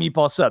could buy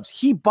meatball subs.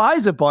 He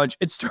buys a bunch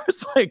and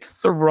starts like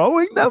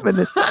throwing them in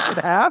the second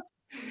half.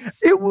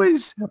 It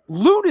was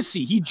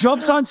lunacy. He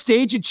jumps on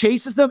stage and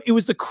chases them. It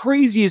was the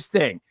craziest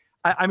thing.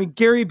 I mean,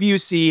 Gary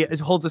Busey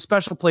holds a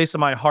special place in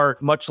my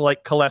heart, much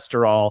like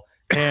cholesterol.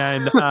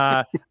 And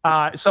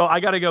so I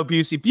got to go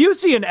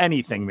Busey and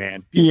anything,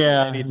 man.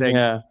 Anything.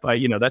 Yeah.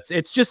 But you know,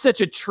 it's just such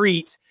a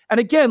treat.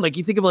 And again, like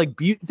you think of like,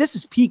 this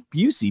is peak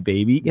Busey,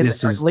 baby. In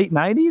the late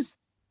 90s.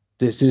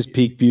 This is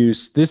peak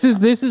Busey.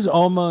 This is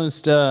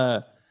almost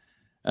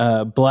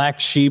Black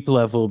Sheep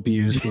level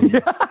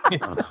Busey.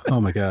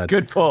 Oh my God.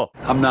 Good pull.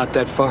 I'm not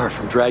that far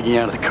from dragging you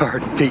out of the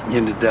cart and beating you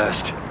into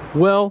dust.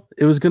 Well,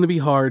 it was going to be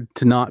hard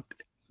to not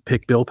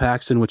pick Bill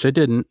Paxton, which I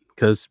didn't,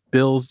 because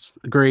Bill's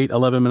great. I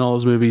love him in all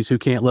his movies. Who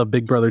can't love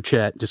Big Brother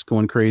Chet just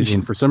going crazy?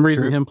 And for some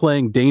reason, him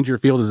playing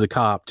Dangerfield as a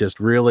cop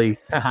just really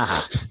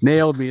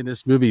nailed me in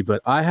this movie.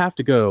 But I have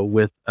to go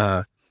with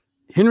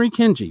Henry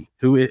Kingi,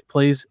 who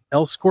plays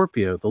El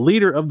Scorpio, the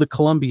leader of the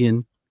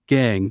Colombian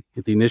gang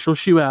at the initial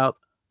shootout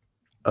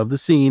of the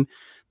scene.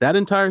 That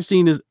entire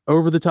scene is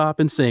over the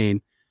top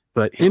insane.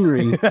 But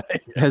Henry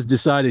has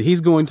decided he's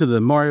going to the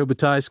Mario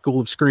Bataille School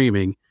of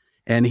Screaming,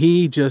 and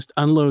he just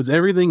unloads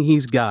everything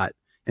he's got.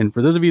 And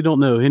for those of you who don't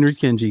know, Henry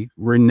Kingi,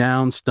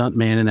 renowned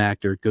stuntman and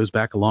actor, goes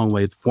back a long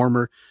way.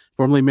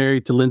 Formerly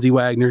married to Lindsay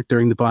Wagner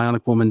during the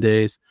Bionic Woman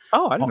days.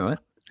 Oh, I didn't know that.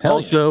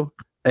 Also,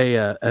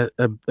 a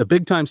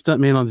big time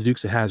stuntman on the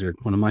Dukes of Hazzard,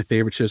 one of my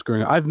favorite shows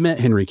growing up. I've met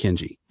Henry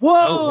Kingi.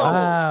 Whoa! Oh,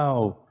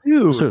 wow,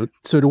 dude.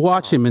 So to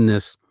watch him in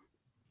this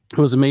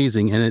was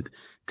amazing, and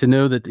to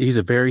know that he's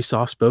a very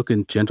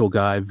soft-spoken, gentle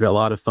guy, a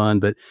lot of fun.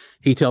 But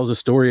he tells a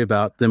story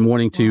about them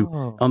wanting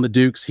to, on the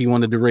Dukes, he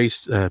wanted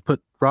to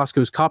put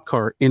Roscoe's cop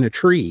car in a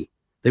tree.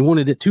 They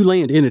wanted it to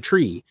land in a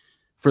tree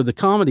for the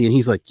comedy. And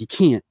he's like, you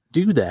can't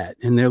do that.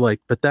 And they're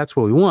like, but that's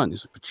what we want.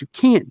 He's like, but you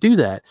can't do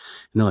that.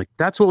 And they're like,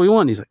 that's what we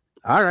want. He's like,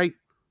 all right.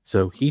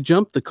 So he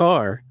jumped the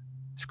car,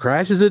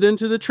 crashes it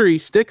into the tree,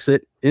 sticks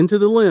it into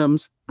the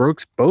limbs,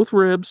 breaks both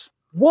ribs.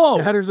 Whoa.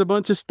 Shatters a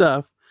bunch of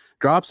stuff,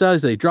 drops out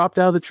as they dropped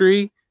out of the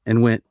tree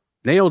and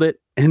nailed it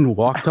and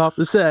walked off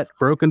the set,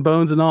 broken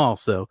bones and all.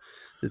 So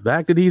the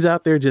fact that he's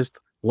out there just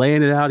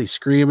laying it out, he's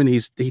screaming,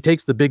 he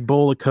takes the big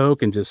bowl of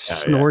Coke and just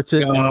snorts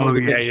it.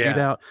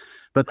 Shootout.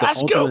 But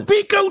the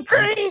Pico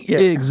train.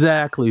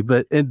 Exactly.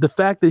 But the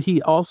fact that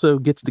he also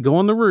gets to go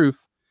on the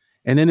roof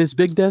and in his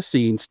big death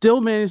scene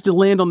still managed to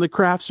land on the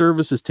craft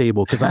services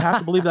table, because I have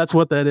to believe that's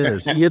what that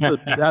is. He hits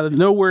out of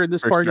nowhere in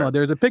this parking lot.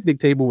 There's a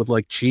picnic table with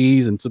like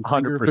cheese and some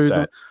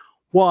 100%.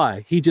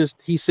 Why? He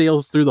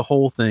sails through the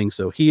whole thing.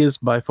 So he is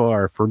by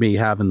far, for me,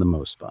 having the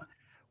most fun.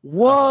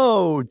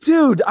 Whoa,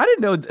 dude. I didn't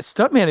know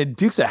Stuntman and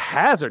Dukes of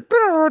Hazzard.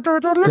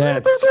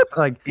 That's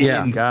like,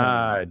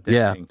 God.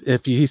 Yeah. Dang.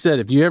 He said,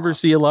 if you ever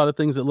see a lot of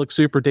things that look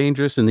super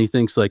dangerous and he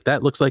thinks like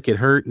that looks like it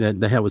hurt,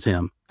 that was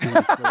him.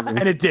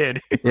 And it did.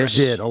 It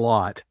did a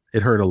lot.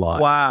 It hurt a lot.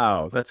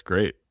 Wow. That's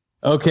great.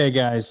 Okay,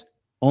 guys,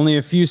 only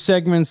a few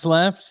segments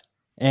left,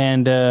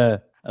 and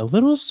a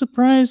little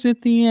surprise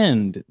at the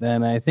end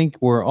that I think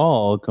we're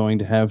all going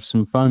to have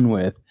some fun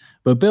with.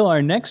 But Bill,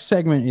 our next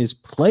segment is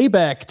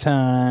playback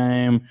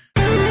time.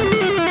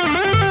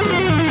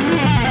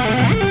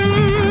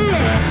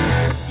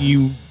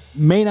 You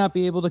may not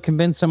be able to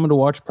convince someone to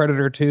watch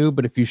Predator 2,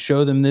 but if you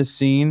show them this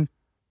scene,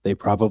 they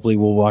probably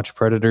will watch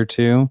Predator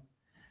 2.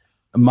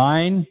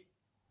 Mine,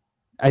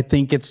 I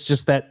think it's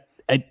just that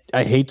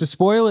I hate to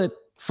spoil it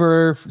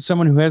for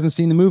someone who hasn't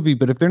seen the movie,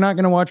 but if they're not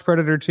going to watch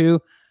Predator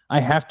 2, I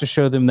have to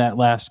show them that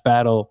last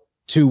battle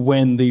to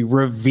when the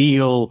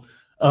reveal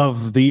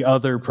of the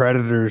other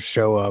Predators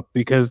show up,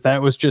 because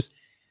that was just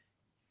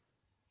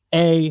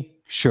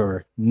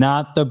sure,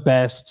 not the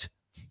best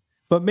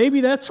But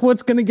maybe that's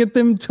what's going to get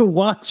them to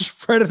watch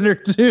Predator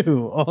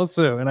 2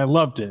 also. And I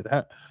loved it.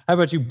 How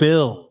about you,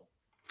 Bill?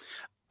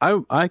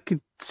 I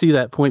could see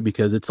that point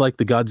because it's like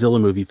the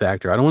Godzilla movie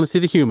factor. I don't want to see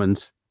the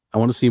humans. I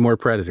want to see more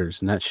predators,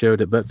 and that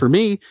showed it. But for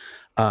me,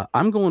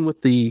 I'm going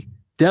with the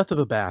death of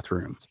a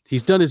bathroom.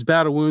 He's done his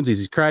battle wounds.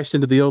 He's crashed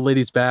into the old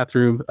lady's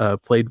bathroom,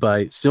 played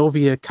by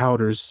Sylvia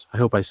Cowders. I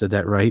hope I said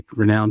that right.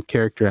 Renowned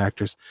character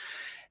actress.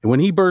 And when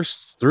he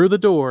bursts through the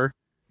door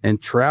and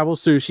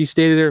travels through, she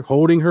stayed there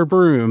holding her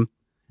broom.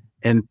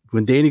 And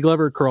when Danny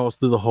Glover crawls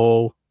through the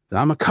hole,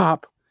 I'm a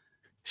cop.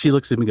 She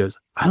looks at me and goes,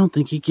 I don't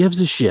think he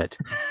gives a shit.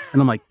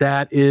 And I'm like,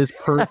 that is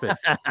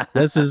perfect.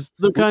 This is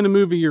the kind of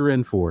movie you're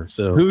in for.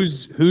 So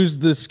who's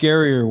the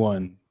scarier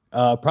one?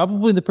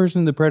 Probably the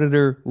person the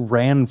Predator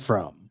ran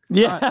from.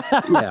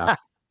 Yeah.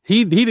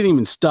 He didn't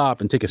even stop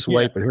and take a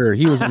swipe at her.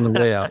 He was on the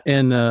way out.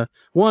 And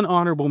one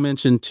honorable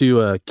mention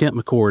to Kent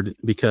McCord,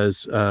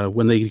 because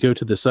when they go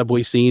to the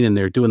subway scene and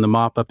they're doing the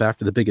mop up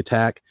after the big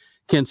attack,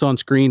 Kent's on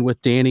screen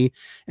with Danny,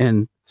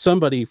 and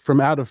somebody from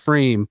out of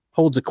frame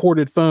holds a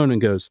corded phone and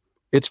goes,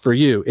 it's for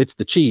you. It's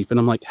the chief. And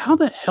I'm like, how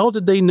the hell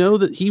did they know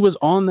that he was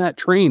on that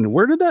train?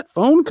 Where did that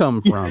phone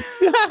come from?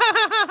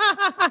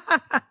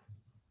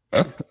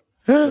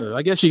 So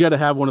I guess you got to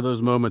have one of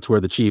those moments where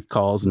the chief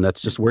calls, and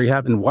that's just where he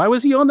happened. Why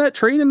was he on that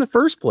train in the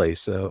first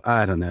place? So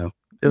I don't know.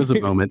 It was a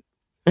moment.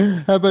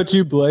 How about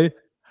you, Blake?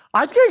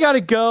 I think I got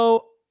to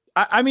go.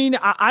 I mean,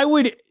 I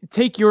would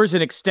take yours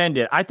and extend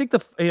it. I think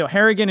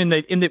Harrigan in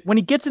the when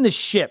he gets in the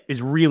ship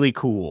is really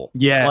cool.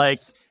 Yeah, like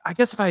I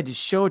guess if I had to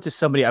show it to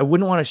somebody, I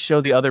wouldn't want to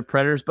show the other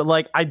Predators, but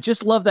like I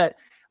just love that.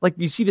 Like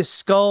you see the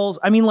skulls.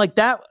 I mean, like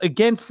that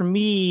again for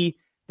me.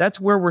 That's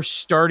where we're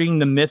starting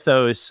the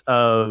mythos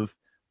of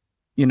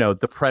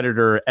the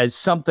Predator as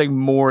something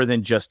more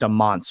than just a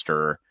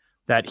monster.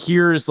 That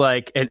here's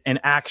like an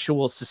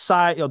actual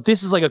society.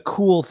 This is like a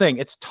cool thing.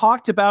 It's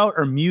talked about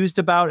or mused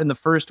about in the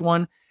first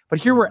one. But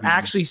here we're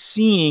actually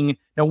seeing,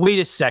 now wait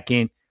a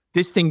second,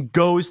 this thing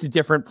goes to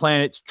different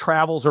planets,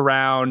 travels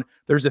around.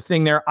 There's a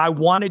thing there. I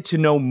wanted to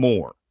know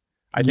more.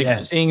 I think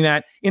seeing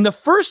that in the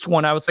first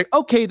one, I was like,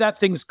 okay, that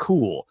thing's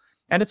cool.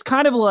 And it's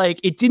kind of like,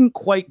 it didn't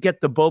quite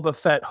get the Boba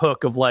Fett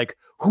hook of like,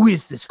 who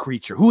is this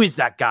creature? Who is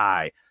that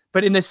guy?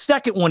 But in the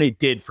second one, it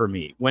did for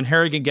me when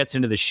Harrigan gets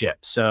into the ship.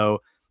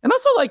 So, and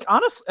also like,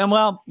 honestly, and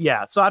well,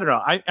 yeah. So I don't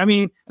know. I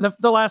mean,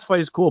 the last fight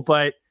is cool,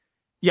 but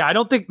yeah, I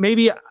don't think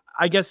maybe,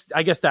 I guess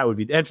that would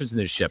be the entrance in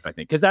the ship, I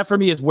think, because that for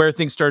me is where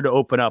things started to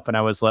open up. And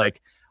I was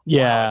like,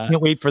 wow, I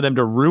can't wait for them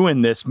to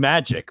ruin this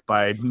magic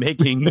by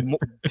making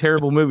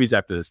terrible movies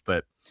after this.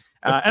 But,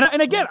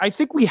 and again, I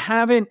think we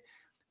haven't,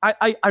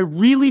 I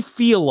really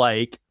feel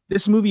like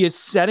this movie is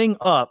setting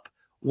up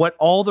what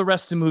all the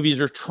rest of the movies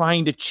are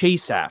trying to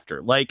chase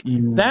after. Like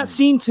that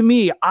scene to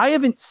me, I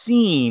haven't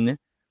seen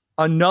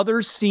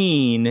another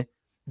scene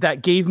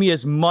that gave me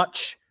as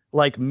much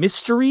like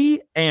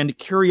mystery and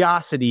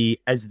curiosity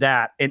as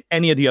that in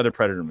any of the other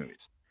Predator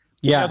movies.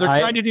 Yeah, they're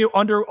trying to do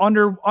under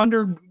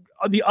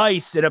the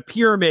ice at a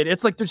pyramid.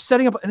 It's like they're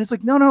setting up, and it's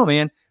like, no,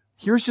 man.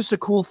 Here's just a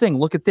cool thing.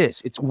 Look at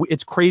this.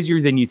 It's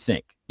crazier than you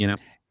think.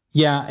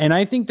 Yeah, and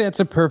I think that's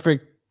a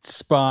perfect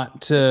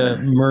spot to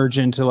merge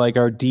into like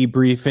our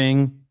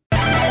debriefing.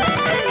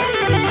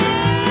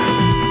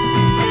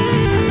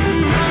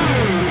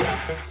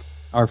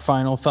 Our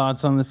final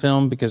thoughts on the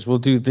film, because we'll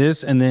do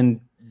this and then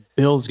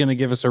Bill's going to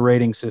give us a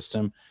rating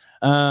system.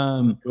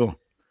 Cool.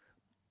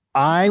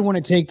 I want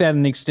to take that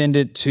and extend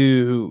it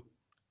to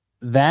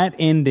that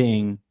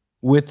ending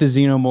with the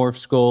Xenomorph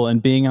skull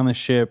and being on the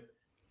ship.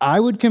 I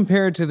would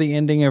compare it to the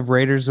ending of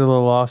Raiders of the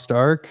Lost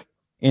Ark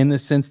in the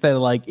sense that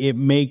like it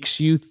makes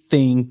you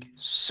think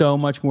so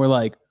much more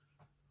like,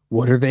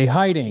 what are they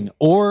hiding?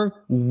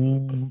 Or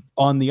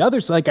on the other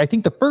side, like I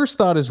think the first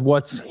thought is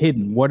what's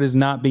hidden, what is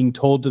not being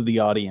told to the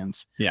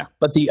audience. Yeah.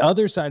 But the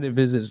other side of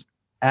it is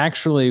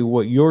actually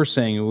what you're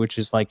saying, which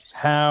is like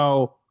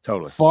how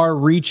far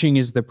reaching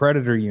is the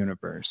Predator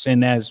universe.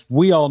 And as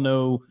we all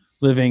know,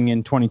 living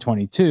in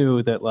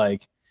 2022, that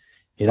like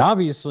it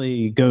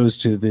obviously goes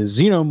to the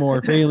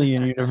Xenomorph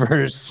alien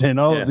universe and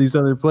all of these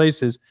other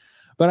places.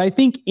 But I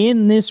think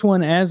in this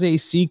one as a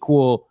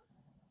sequel,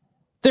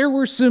 there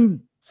were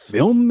some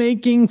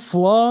filmmaking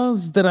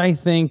flaws that I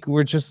think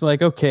were just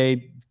like,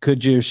 okay,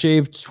 could you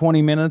shave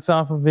 20 minutes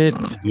off of it?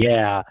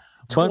 Yeah.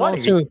 But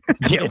also,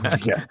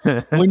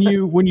 when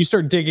you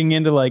start digging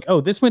into like,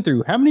 oh, this went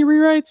through how many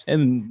rewrites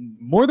and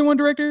more than one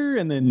director,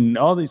 and then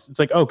all these, it's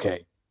like,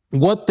 okay,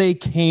 what they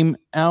came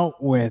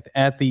out with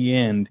at the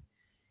end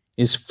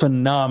is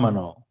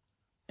phenomenal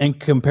in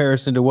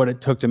comparison to what it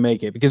took to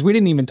make it. Because we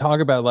didn't even talk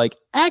about like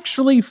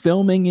actually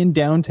filming in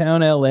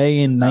downtown LA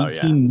in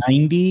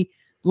 1990.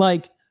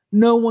 Like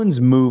no one's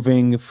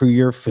moving for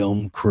your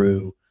film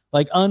crew.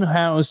 Like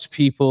unhoused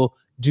people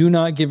do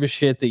not give a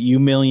shit that you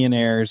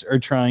millionaires are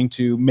trying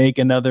to make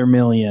another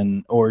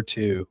million or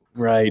two,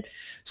 right?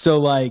 So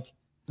like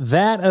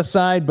that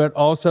aside, but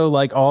also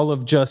like all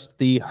of just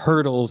the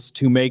hurdles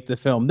to make the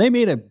film, they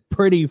made a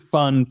pretty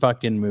fun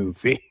fucking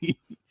movie.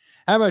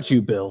 How about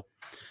you, Bill?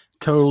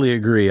 totally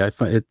agree. I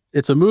find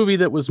it's a movie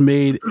that was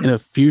made in a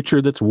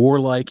future that's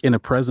warlike, in a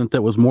present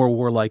that was more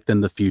warlike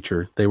than the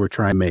future they were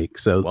trying to make.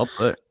 So Well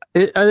put.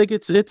 I think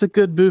it's a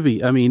good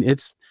movie. I mean,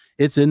 it's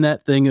in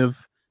that thing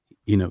of,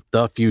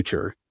 the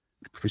future,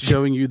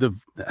 showing you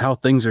how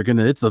things are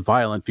gonna. It's the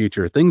violent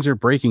future. Things are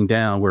breaking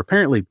down. Where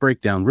apparently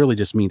breakdown really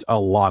just means a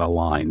lot of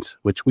lines,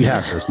 which we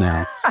have those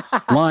now.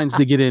 Lines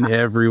to get in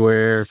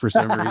everywhere for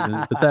some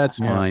reason, but that's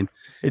fine.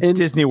 It's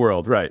Disney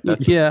World, right?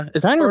 Yeah,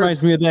 Kind of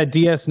reminds me of that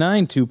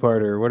DS9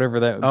 two-parter or whatever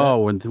that.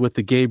 Oh, and with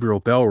the Gabriel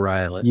Bell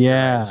riot.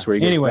 Yeah. That's where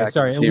you get Anyway, back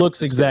sorry, to it San looks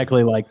Francisco.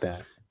 exactly like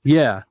that.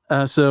 Yeah.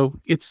 So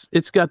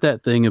it's got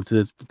that thing of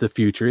the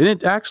future, and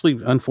it actually,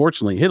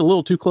 unfortunately, hit a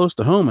little too close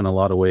to home in a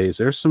lot of ways.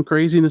 There's some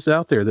craziness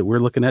out there that we're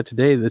looking at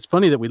today. It's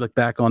funny that we look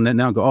back on that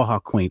now and go, oh, how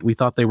quaint. We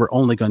thought they were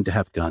only going to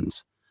have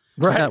guns.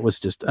 Right. That was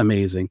just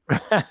amazing.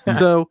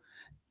 So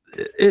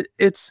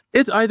it's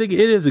I think it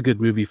is a good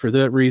movie for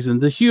that reason.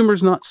 The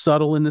humor's not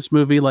subtle in this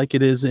movie like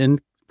it is in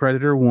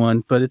Predator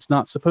 1, but it's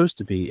not supposed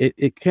to be.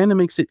 It kind of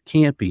makes it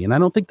campy, and I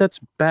don't think that's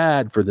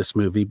bad for this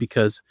movie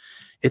because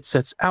it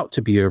sets out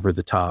to be over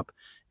the top,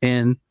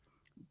 and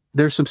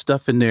there's some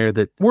stuff in there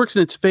that works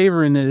in its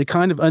favor, and it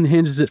kind of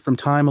unhinges it from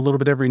time a little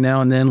bit every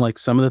now and then. Like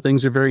some of the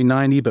things are very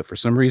 90, but for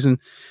some reason,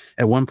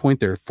 at one point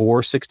there are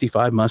 4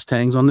 65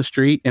 Mustangs on the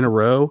street in a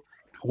row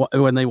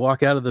when they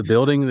walk out of the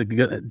building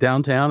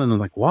downtown, and I'm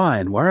like, why?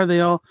 And why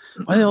they all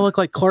look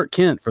like Clark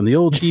Kent from the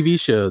old TV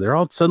show? They're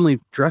all suddenly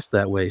dressed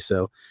that way.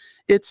 So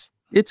it's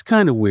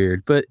kind of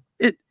weird, but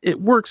it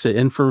works it.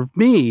 And for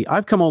me,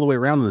 I've come all the way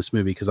around in this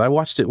movie because I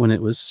watched it when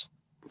it was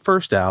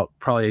first out,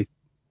 probably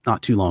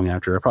not too long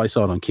after. I probably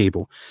saw it on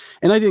cable,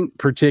 and I didn't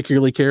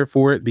particularly care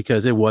for it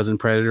because it wasn't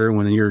Predator.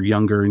 When you're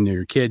younger and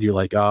you're a kid, you're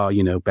like, oh,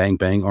 Bang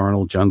Bang,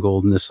 Arnold, Jungle,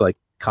 and this like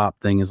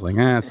cop thing is like,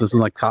 this isn't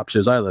like cop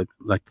shows I look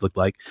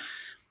like.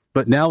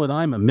 But now that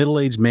I'm a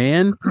middle-aged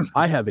man,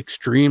 I have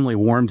extremely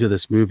warmed to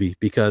this movie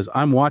because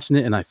I'm watching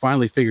it and I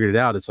finally figured it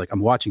out. It's like I'm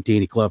watching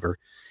Danny Glover,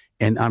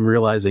 and I'm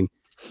realizing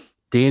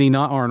Danny,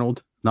 not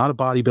Arnold, not a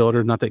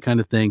bodybuilder, not that kind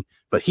of thing,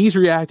 but he's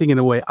reacting in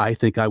a way I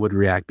think I would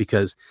react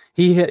because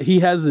he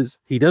has this,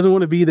 he doesn't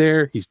want to be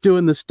there. He's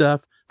doing this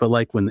stuff, but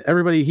like when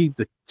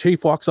the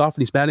chief walks off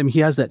and he's mad at him, he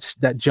has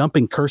that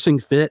jumping, cursing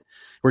fit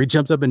where he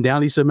jumps up and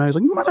down. He's like,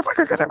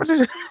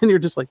 motherfucker, and you're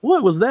just like,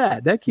 what was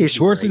that? That can't.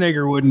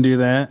 Schwarzenegger wouldn't do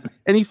that.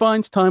 And he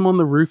finds time on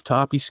the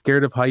rooftop. He's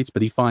scared of heights,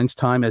 but he finds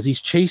time as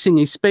he's chasing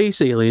a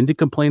space alien to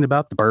complain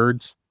about the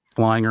birds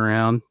flying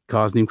around,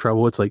 causing him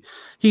trouble. It's like,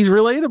 he's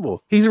relatable.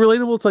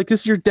 It's like,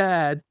 this is your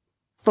dad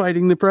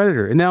fighting the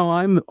Predator. And now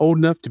I'm old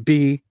enough to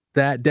be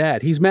that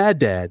dad. He's Mad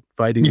Dad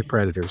fighting the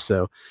Predator.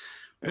 So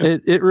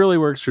it really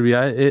works for me.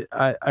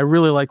 I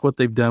really like what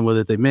they've done with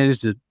it. They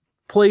managed to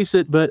place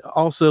it, but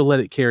also let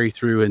it carry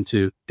through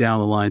into down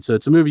the line. So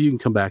it's a movie you can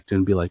come back to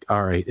and be like,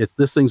 all right,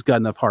 this thing's got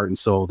enough heart and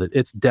soul that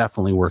it's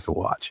definitely worth a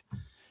watch.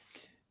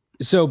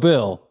 So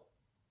Bill,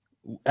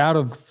 out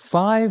of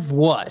 5,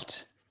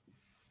 what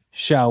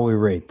shall we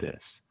rate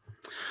this?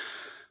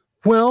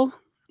 Well,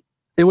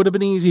 it would have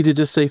been easy to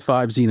just say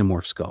 5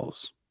 xenomorph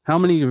skulls. How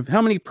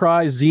many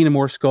prize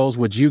xenomorph skulls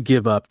would you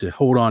give up to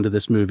hold on to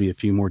this movie a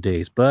few more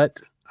days?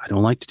 But I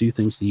don't like to do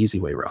things the easy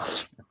way,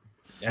 Ross.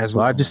 So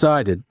I've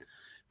decided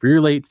for your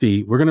late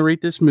fee, we're going to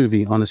rate this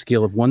movie on a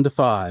scale of 1 to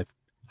 5,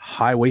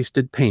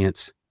 high-waisted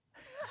pants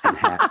and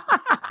hats.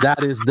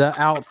 That is the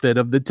outfit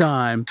of the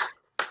time.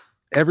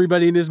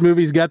 Everybody in this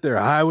movie's got their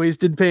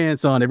high-waisted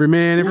pants on. Every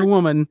man, every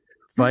woman,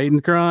 fighting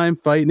crime,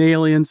 fighting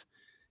aliens.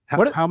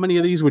 How many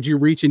of these would you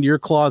reach into your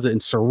closet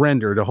and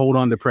surrender to hold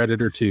on to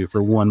Predator 2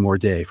 for one more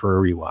day for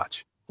a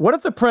rewatch? What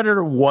if the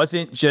Predator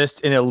wasn't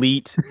just an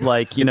elite,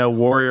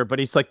 warrior, but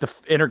he's like the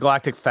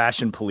intergalactic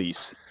fashion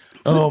police?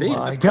 Oh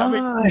my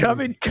God.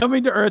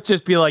 Coming to Earth,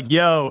 just be like,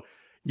 yo,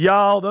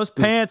 y'all, those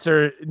pants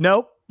are,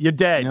 nope, you're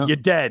dead. Nope. You're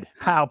dead.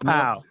 Pow,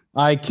 pow. Nope.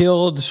 I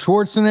killed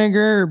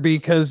Schwarzenegger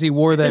because he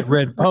wore that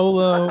red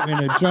polo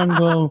in a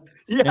jungle.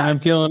 Yes. And I'm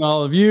killing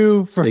all of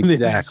you for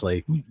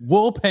exactly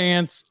wool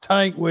pants,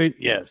 tight weight.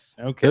 Yes.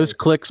 Okay. Those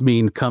clicks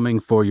mean coming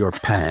for your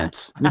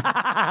pants.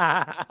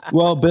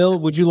 Well, Bill,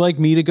 would you like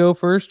me to go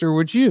first or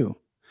would you?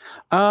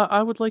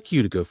 I would like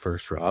you to go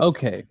first, Rob.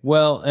 Okay.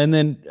 Well, and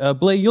then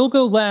Blay, you'll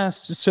go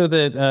last so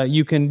that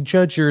you can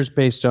judge yours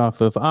based off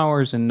of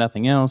ours and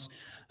nothing else.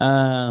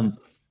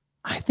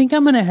 I think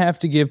I'm going to have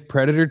to give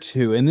Predator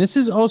 2. And this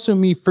is also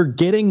me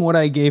forgetting what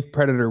I gave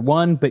Predator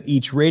 1, but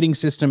each rating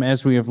system,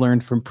 as we have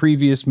learned from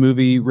previous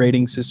movie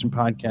rating system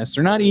podcasts,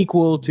 are not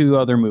equal to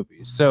other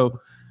movies. So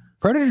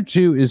Predator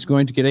 2 is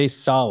going to get a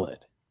solid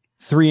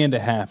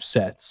 3.5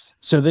 sets.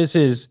 So this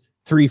is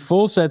 3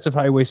 full sets of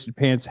high-waisted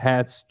pants,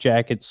 hats,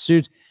 jackets,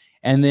 suits,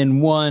 and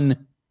then 1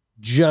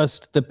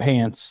 just the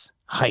pants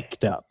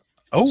hiked up.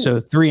 Oh, so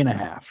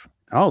 3.5.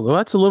 Oh, well,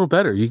 that's a little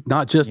better. You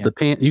not just the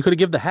pants. You could have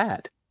given the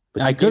hat.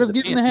 But I could have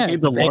given the hat. They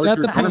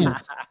got the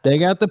pants. They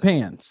got the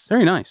pants.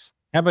 Very nice.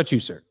 How about you,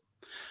 sir?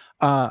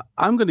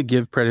 I'm going to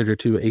give Predator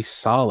 2 a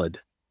solid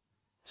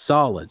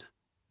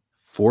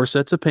 4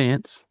 sets of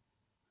pants,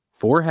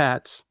 4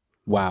 hats.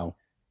 Wow.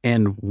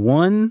 And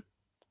 1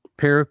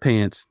 pair of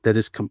pants that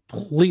is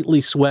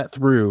completely sweat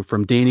through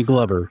from Danny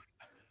Glover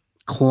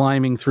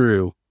climbing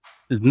through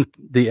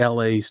the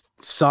LA,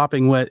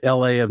 sopping wet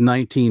LA of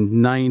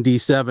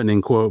 1997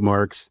 in quote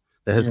marks,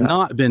 that has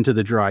not been to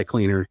the dry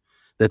cleaner,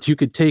 that you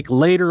could take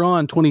later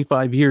on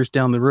 25 years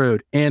down the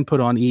road and put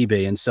on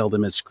eBay and sell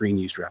them as screen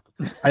use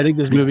replicas. I think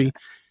this movie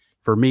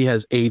for me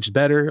has aged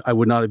better. I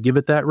would not have given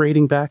it that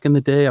rating back in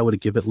the day. I would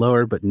have given it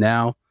lower, but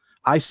now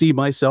I see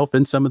myself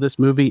in some of this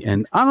movie,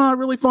 and I'm not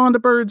really fond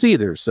of birds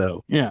either.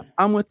 So Yeah.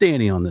 I'm with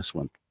Danny on this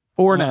one.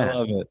 4.5. I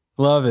love it.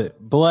 Love it.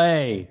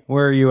 Blay,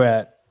 where are you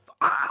at?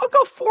 I'll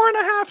go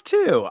 4.5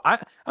 too.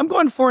 I'm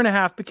going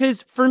 4.5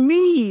 because for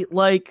me,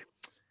 like,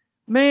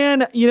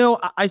 man, you know,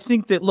 I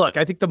think that, look,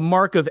 I think the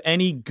mark of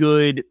any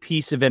good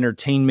piece of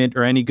entertainment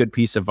or any good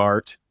piece of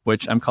art,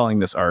 which I'm calling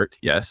this art,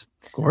 yes,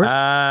 Of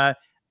course.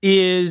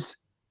 is,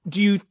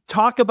 do you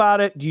talk about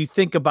it? Do you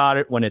think about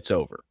it when it's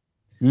over?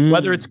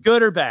 Whether it's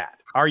good or bad?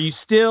 Are you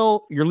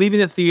still, you're leaving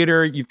the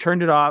theater, you've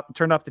turned off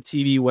the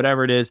TV,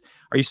 whatever it is,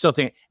 are you still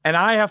thinking? And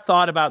I have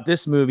thought about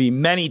this movie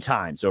many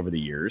times over the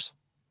years.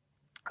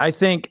 I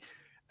think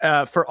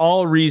for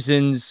all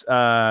reasons,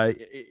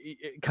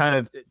 it kind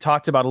of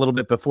talked about a little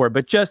bit before,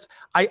 but just,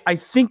 I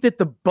think that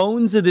the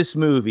bones of this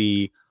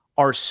movie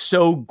are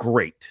so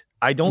great.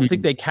 I don't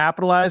think they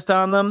capitalized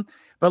on them,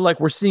 but like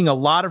we're seeing a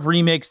lot of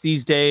remakes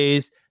these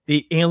days.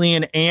 The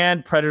Alien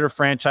and Predator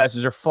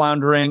franchises are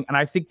floundering, and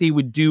I think they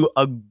would do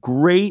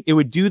it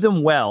would do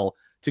them well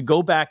to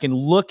go back and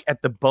look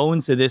at the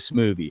bones of this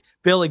movie.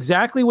 Bill,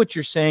 exactly what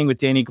you're saying with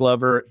Danny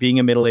Glover being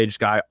a middle-aged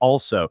guy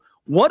also.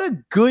 What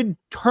a good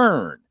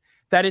turn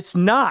that it's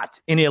not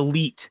an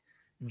elite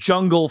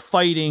jungle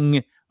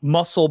fighting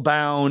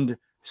muscle-bound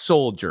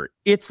soldier.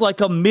 It's like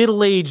a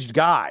middle-aged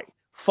guy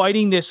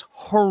fighting this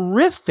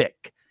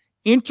horrific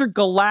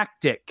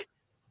intergalactic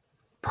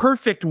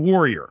perfect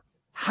warrior.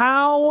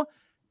 How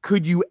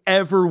could you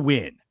ever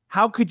win?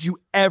 How could you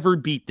ever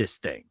beat this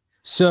thing?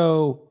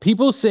 So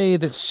people say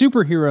that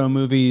superhero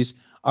movies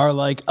are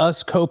like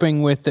us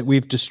coping with that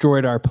we've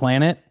destroyed our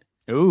planet.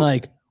 Ooh.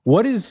 Like,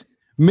 what is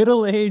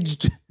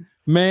middle-aged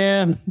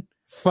man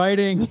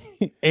fighting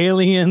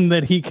alien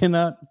that he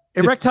cannot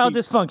Erectile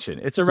defeat? dysfunction.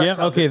 It's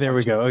erectile Okay, there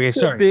we dysfunction. go. Okay,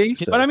 sorry.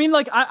 But I mean,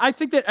 like, I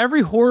think that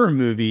every horror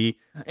movie,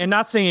 and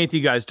not saying anything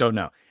you guys don't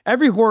know,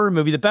 every horror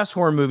movie, the best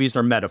horror movies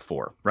are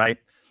metaphor, right?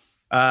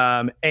 You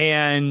know,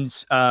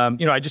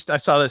 I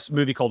saw this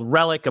movie called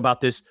Relic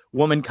about this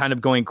woman kind of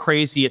going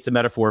crazy. It's a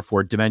metaphor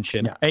for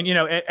dimension. Yeah. And, you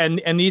know,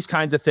 and these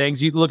kinds of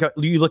things, you look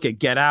at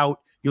Get Out,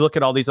 you look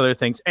at all these other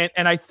things.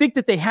 And I think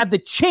that they had the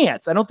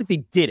chance, I don't think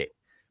they did it,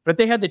 but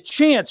they had the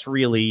chance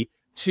really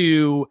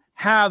to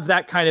have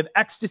that kind of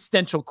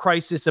existential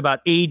crisis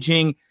about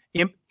aging,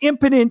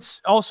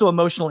 impotence, also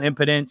emotional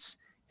impotence,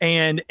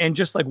 and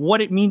just like what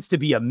it means to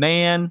be a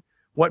man,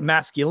 what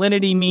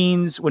masculinity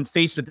means when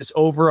faced with this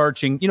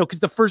overarching, you know, because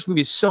the first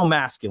movie is so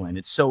masculine.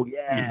 It's so,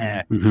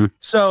 yeah. Mm-hmm.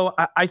 So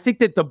I think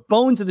that the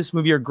bones of this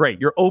movie are great.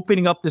 You're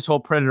opening up this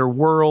whole Predator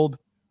world,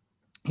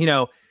 you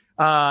know,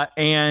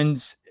 and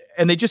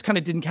they just kind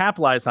of didn't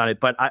capitalize on it.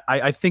 But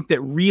I think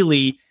that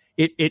really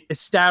it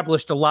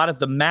established a lot of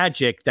the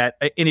magic that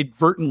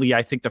inadvertently,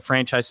 I think the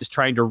franchise is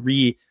trying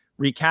to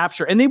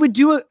recapture, and they would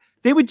do it.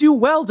 They would do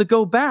well to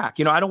go back.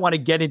 You know, I don't want to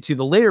get into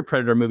the later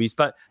Predator movies,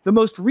 but the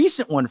most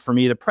recent one for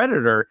me, the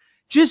Predator,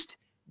 just,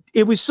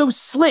 it was so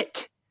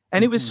slick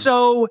and it was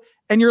so,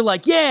 and you're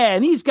like, yeah,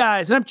 and these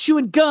guys, and I'm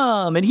chewing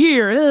gum and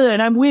here, and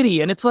I'm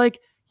witty. And it's like,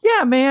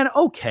 yeah, man,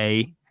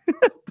 okay.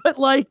 But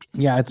like,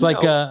 yeah, it's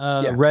like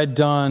Red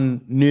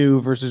Dawn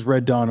new versus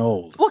Red Dawn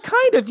old. Well,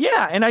 kind of,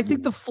 yeah. And I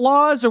think the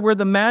flaws are where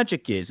the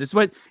magic is. It's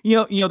what,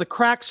 you know, the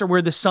cracks are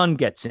where the sun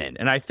gets in.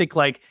 And I think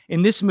like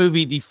in this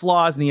movie, the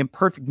flaws and the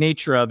imperfect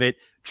nature of it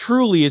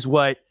truly is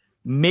what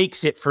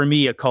makes it for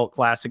me a cult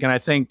classic. And I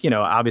think, you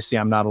know, obviously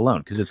I'm not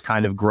alone because it's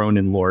kind of grown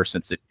in lore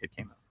since it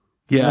came out.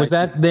 Yeah. Was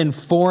that then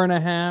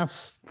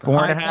 4.5?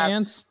 4.5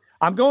 pants?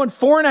 I'm going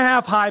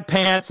 4.5 high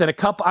pants and a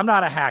couple. I'm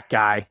not a hat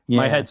guy.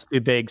 Yeah. My head's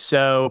too big.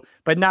 So,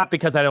 but not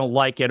because I don't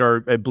like it or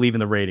believe in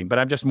the rating, but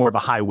I'm just more of a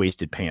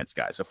high-waisted pants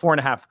guy. So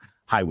 4.5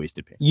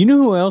 high-waisted pants. You know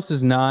who else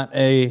is not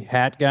a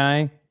hat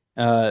guy?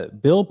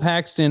 Bill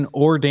Paxton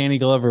or Danny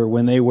Glover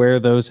when they wear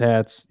those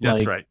hats. That's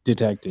like right.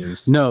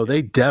 Detectives. No,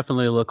 they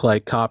definitely look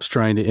like cops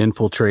trying to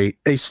infiltrate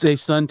a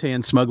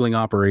suntan smuggling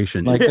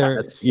operation. Like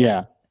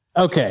yeah.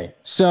 Okay.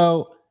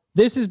 So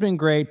this has been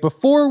great.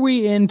 Before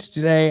we end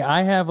today,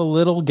 I have a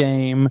little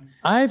game.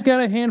 I've got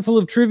a handful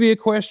of trivia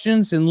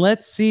questions, and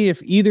let's see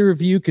if either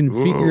of you can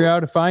figure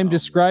out if I'm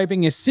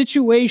describing a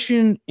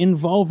situation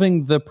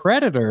involving the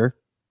Predator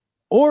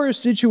or a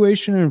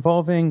situation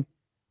involving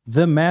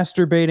the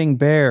masturbating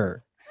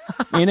bear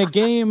in a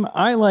game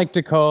I like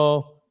to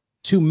call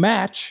To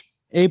Match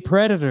a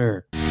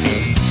Predator.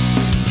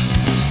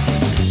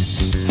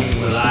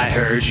 Well, I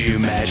heard you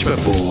match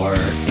before,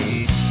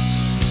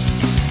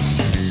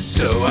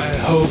 so I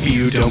hope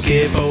you don't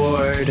get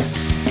bored.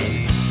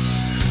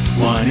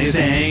 One is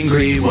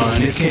angry,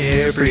 one is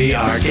carefree.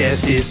 Our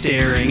guest is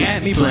staring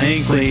at me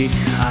blankly.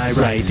 I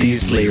write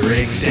these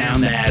lyrics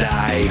down that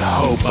I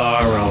hope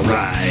are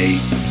alright.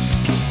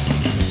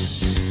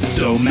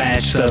 So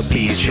match the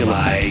piece you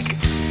like.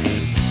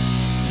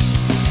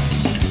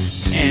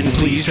 And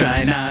please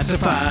try not to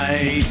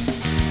fight.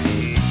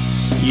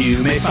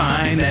 You may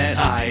find that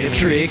I have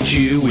tricked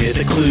you with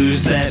the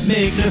clues that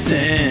make no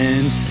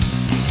sense.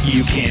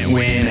 You can't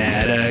win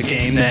at a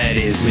game that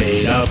is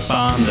made up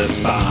on the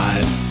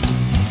spot.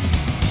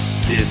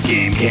 This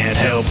game can't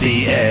help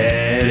the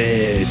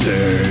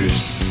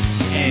editors.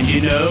 And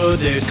you know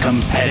there's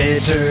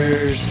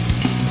competitors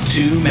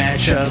to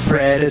match a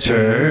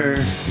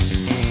predator.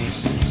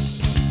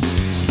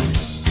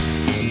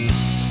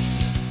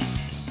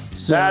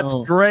 That's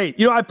great.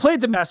 You know, I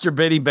played the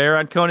Masturbating Bear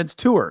on Conan's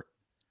tour.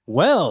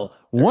 Well,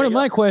 one of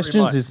my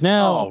questions is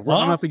now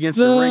run up against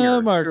the the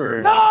ringer.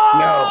 marker.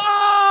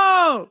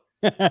 No!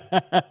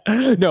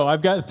 No,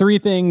 I've got three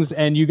things,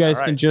 and you guys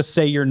can just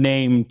say your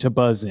name to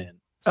buzz in.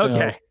 So,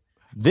 Okay.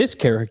 This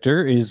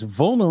character is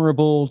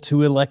vulnerable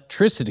to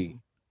electricity,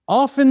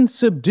 often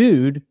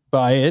subdued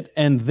by it,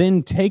 and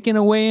then taken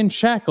away in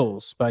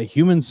shackles by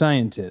human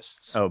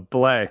scientists. Oh,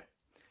 Blay.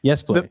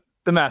 Yes, Blay.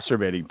 The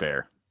Masturbating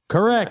Bear.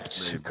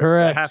 Correct.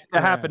 That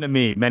happened to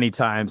me many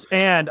times,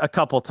 and a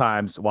couple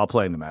times while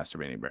playing the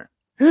Masturbating Bear.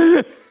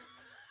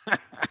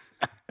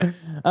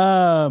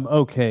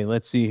 Okay,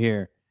 let's see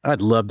here.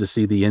 I'd love to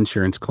see the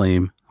insurance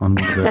claim on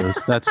one of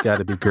those. That's got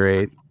to be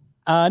great.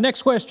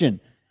 Next question.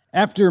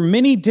 After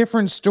many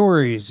different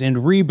stories and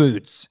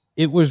reboots,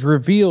 it was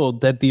revealed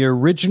that the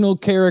original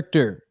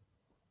character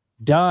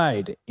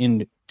died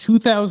in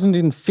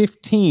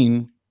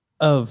 2015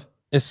 of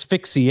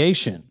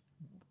asphyxiation.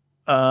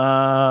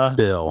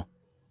 Bill.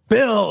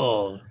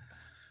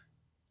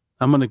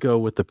 I'm going to go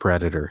with the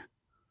Predator.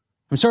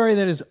 I'm sorry,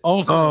 that is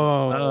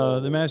also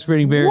the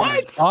Masturbating Bear.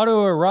 What?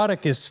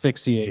 Autoerotic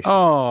asphyxiation.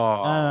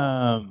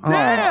 Oh.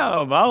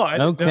 Damn! Oh, I didn't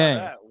know Okay.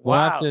 that. We'll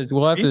Wow. have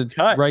to Deep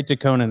cut. write to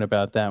Conan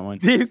about that one.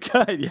 Deep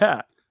cut,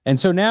 yeah. And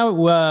so now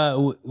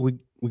we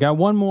got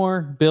one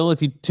more. Bill,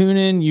 if you tune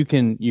in, you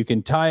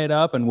can tie it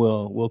up and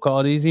we'll call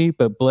it easy.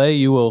 But Blay,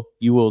 you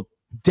will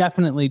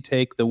definitely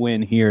take the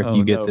win here if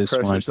you get this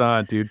one. Pressure's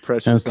on, dude.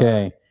 Pressure's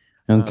on.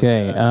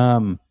 Okay.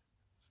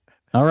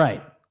 All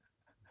right.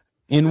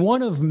 In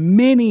one of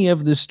many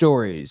of the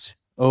stories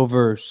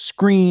over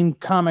screen,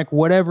 comic,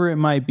 whatever it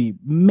might be,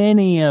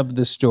 many of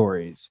the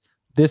stories,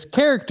 this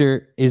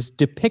character is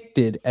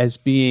depicted as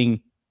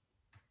being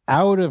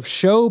out of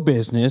show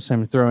business,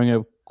 I'm throwing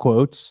up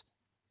quotes,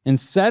 and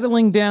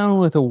settling down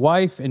with a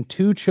wife and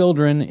 2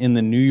 children in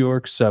the New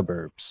York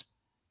suburbs.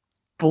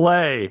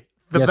 Blay.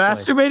 The Yes, Blay.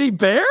 Masturbating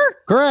Bear?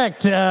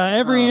 Correct.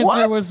 Every answer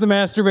What? was the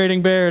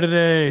Masturbating Bear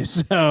today.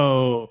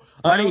 So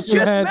But he also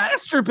just had-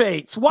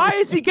 masturbates. Why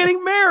is he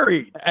getting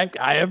married?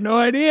 I have no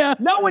idea.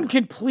 No one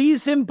can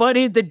please him, but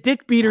the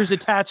dick beater's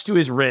attached to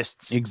his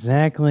wrists.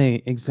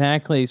 Exactly.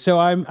 So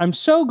I'm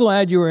so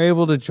glad you were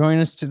able to join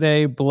us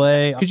today,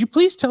 Blay. Could you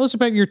please tell us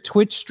about your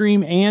Twitch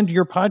stream and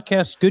your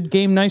podcast, Good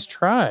Game, Nice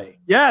Try?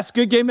 Yes,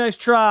 Good Game, Nice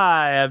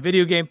Try, a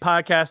video game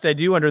podcast I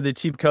do under the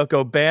Team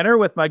Coco banner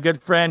with my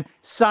good friend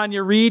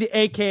Sonia Reed,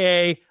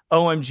 aka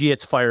OMG,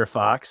 it's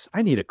Firefox.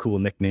 I need a cool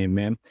nickname,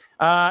 man.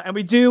 And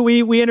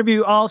we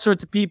interview all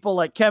sorts of people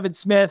like Kevin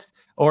Smith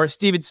or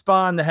Steven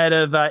Spahn, the head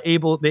of the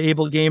Able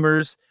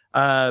Gamers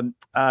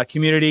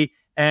community.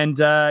 And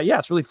yeah,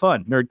 it's really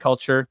fun. Nerd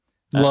culture.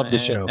 Love the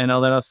show. And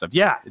all that other stuff.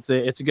 Yeah, it's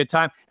a good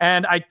time.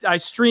 And I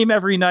stream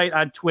every night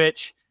on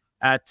Twitch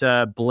at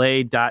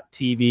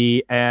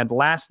blade.tv. And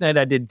last night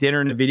I did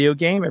dinner and a video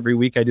game. Every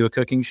week I do a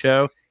cooking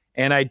show.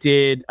 And I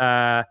did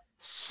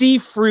sea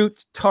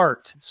fruit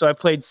tart. So I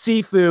played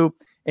Sifu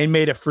and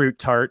made a fruit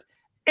tart.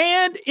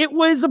 And it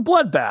was a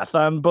bloodbath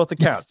on both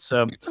accounts.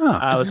 So it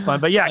was fun.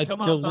 But yeah, come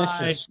on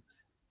by.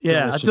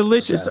 Yeah, a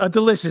delicious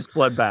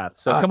bloodbath.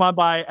 So come on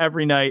by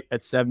every night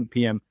at 7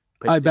 p.m.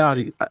 I bow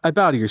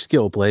to your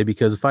skill, Blay,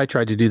 because if I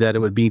tried to do that, it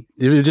would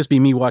just be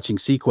me watching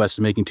Sequest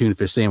and making tuna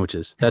fish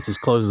sandwiches. That's as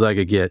close as I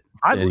could get.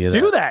 I would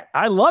do that.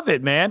 I love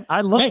it, man. I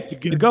love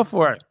it. Go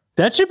for it.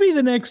 That should be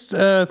the next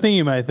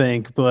theme, I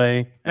think,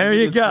 Blay. There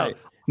you go. Great.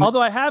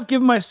 Although I have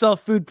given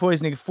myself food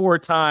poisoning 4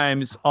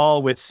 times,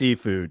 all with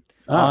seafood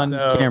on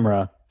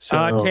camera. So.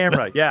 On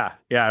camera, yeah,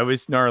 it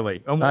was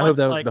gnarly. I hope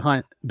that was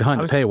behind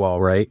the paywall,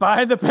 right?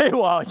 Behind the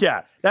paywall,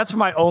 yeah. That's for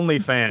my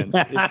OnlyFans.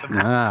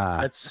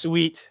 That's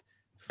sweet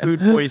food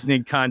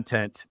poisoning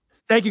content.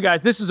 Thank you,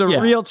 guys. This is a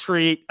real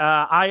treat.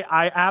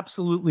 I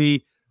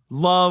absolutely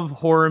love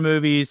horror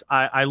movies.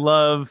 I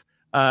love,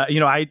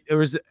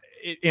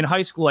 in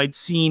high school, I'd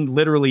seen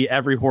literally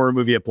every horror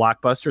movie at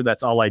Blockbuster.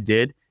 That's all I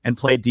did, and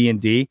played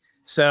D&D.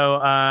 So,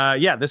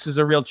 yeah, this is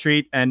a real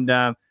treat. And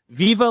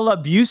viva la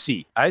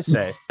Busey, I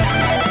say.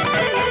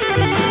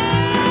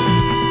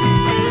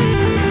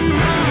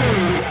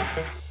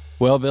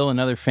 Well, Bill,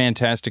 another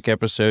fantastic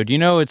episode. You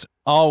know, it's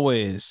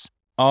always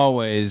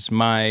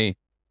my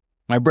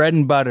bread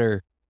and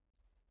butter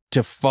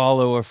to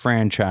follow a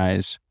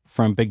franchise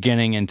from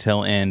beginning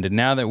until end. And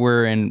now that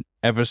we're in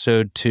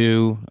episode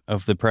 2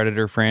 of the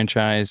Predator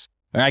franchise,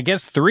 I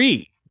guess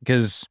 3,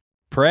 because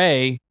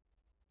Prey,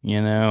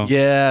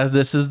 Yeah,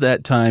 this is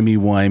that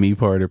timey-wimey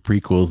part of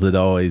prequels that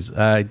always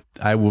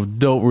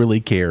don't really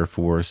care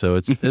for. So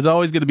it's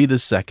always going to be the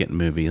second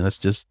movie. That's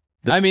just.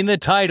 The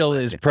title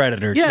is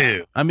Predator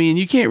 2. I mean,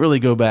 you can't really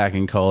go back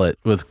and call it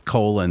with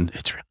colon.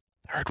 It's really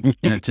third one,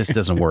 and it just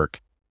doesn't work.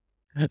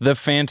 The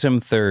Phantom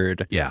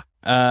Third. Yeah.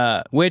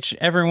 Which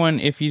everyone,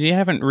 if you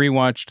haven't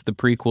rewatched the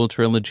prequel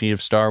trilogy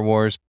of Star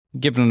Wars,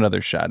 give it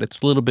another shot.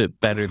 It's a little bit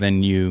better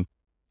than you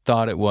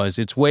thought it was.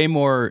 It's way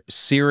more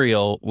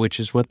serial, which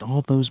is what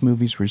all those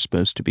movies were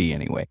supposed to be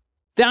anyway.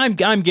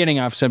 I'm getting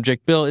off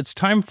subject, Bill. It's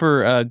time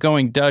for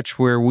Going Dutch,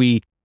 where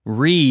we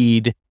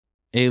read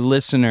a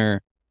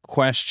listener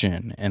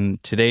question.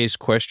 And today's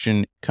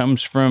question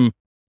comes from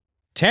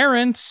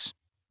Terrence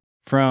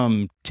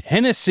from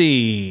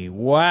Tennessee.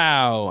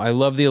 Wow. I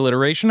love the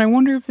alliteration. I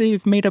wonder if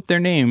they've made up their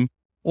name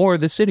or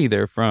the city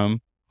they're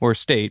from, or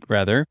state,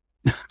 rather.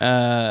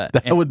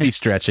 That would be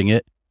stretching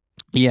it.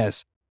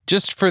 Yes.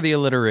 Just for the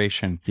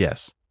alliteration.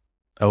 Yes.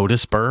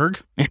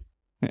 Otisburg.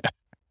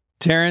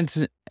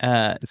 Terrence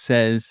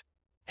says,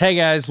 "Hey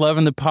guys,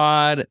 loving the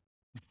pod.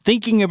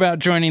 Thinking about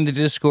joining the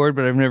Discord,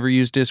 but I've never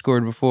used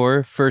Discord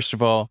before. First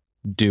of all,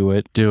 do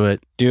it. Do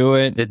it. Do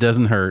it. It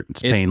doesn't hurt.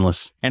 It's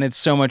painless. And it's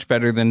so much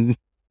better than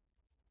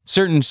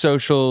certain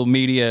social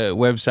media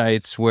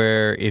websites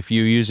where if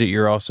you use it,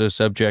 you're also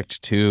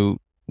subject to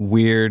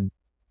weird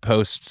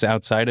posts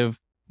outside of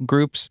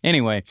groups.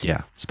 Anyway.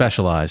 Yeah.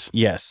 Specialize.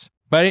 Yes.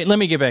 But let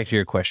me get back to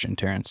your question,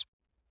 Terrence.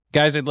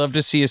 Guys, I'd love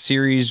to see a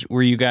series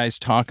where you guys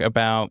talk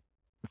about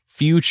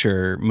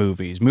future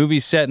movies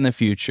set in the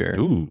future.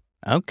 Ooh.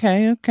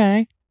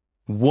 Okay.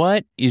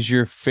 What is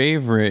your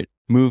favorite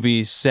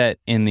movie set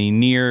in the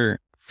near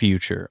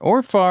future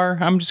or far?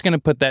 I'm just going to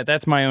put that.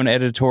 That's my own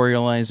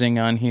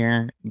editorializing on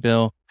here,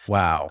 Bill.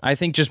 Wow. I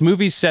think just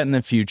movies set in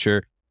the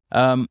future.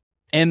 And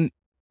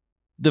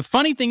the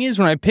funny thing is,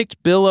 when I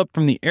picked Bill up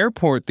from the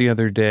airport the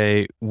other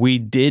day, we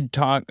did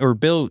talk, or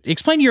Bill,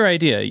 explain your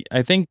idea.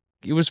 I think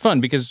it was fun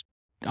because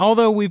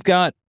although we've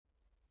got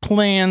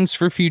plans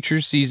for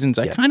future seasons,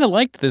 I kind of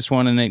liked this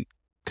one, and it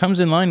comes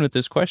in line with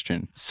this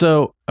question.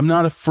 So I'm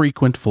not a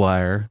frequent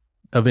flyer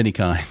of any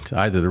kind,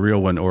 either the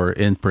real one or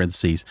in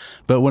parentheses.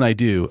 But when I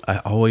do, I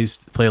always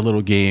play a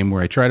little game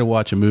where I try to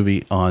watch a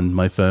movie on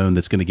my phone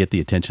that's going to get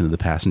the attention of the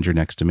passenger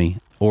next to me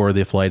or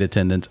the flight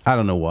attendants. I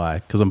don't know why,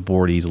 because I'm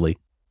bored easily.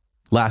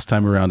 Last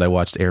time around, I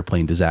watched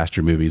airplane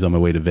disaster movies on my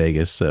way to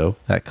Vegas, so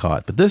that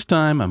caught. But this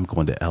time, I'm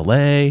going to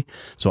L.A.,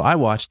 so I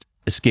watched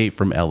Escape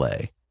from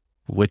L.A.,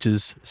 which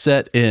is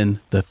set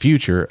in the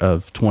future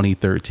of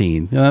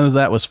 2013.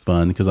 That was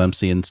fun because I'm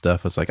seeing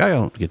stuff. It's like, I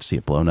don't get to see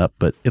it blown up,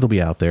 but it'll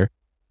be out there.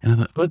 And I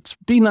thought, it'd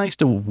be nice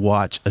to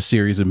watch a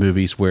series of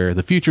movies where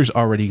the future's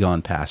already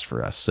gone past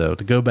for us. So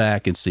to go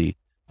back and see,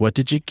 what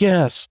did you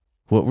guess?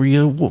 What were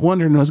you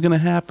wondering was going to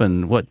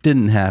happen? What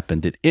didn't happen?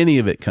 Did any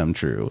of it come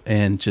true?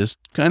 And just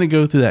kind of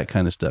go through that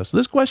kind of stuff. So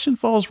this question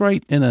falls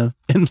right in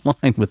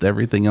line with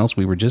everything else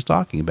we were just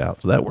talking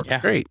about. So that worked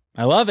great.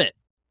 I love it.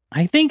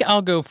 I think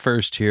I'll go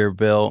first here,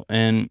 Bill.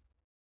 And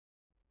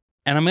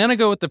I'm going to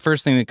go with the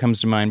first thing that comes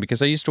to mind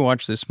because I used to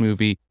watch this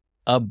movie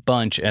a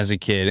bunch as a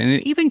kid. And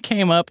it even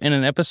came up in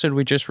an episode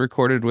we just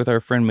recorded with our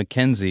friend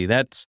Mackenzie.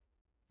 That's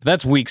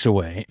weeks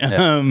away.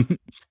 Yeah.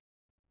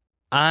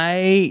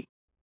 I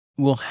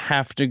will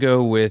have to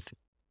go with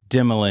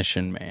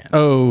Demolition Man.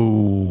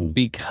 Oh.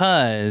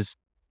 Because,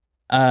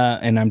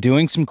 and I'm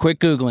doing some quick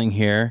Googling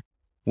here.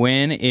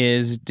 When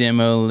is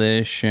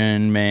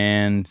Demolition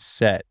Man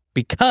set?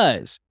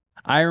 Because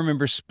I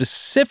remember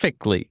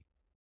specifically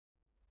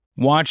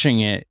watching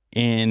it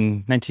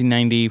in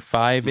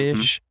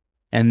 1995-ish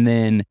and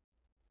then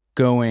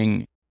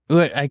going,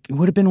 it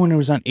would have been when it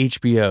was on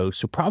HBO,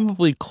 so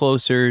probably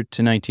closer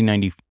to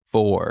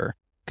 1994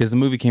 because the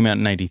movie came out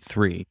in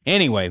 93.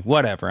 Anyway,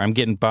 whatever. I'm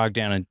getting bogged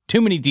down in too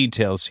many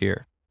details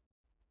here.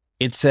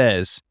 It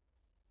says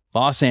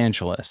Los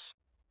Angeles,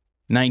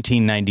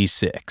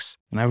 1996.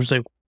 And I was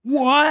like,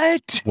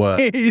 what?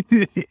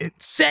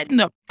 It's set in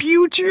the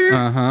future?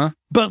 Uh-huh.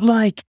 But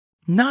like,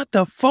 not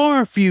the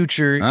far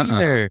future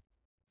either.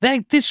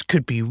 This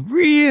could be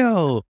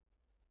real.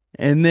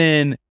 And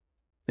then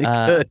it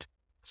could.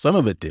 Some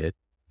of it did.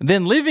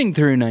 Then living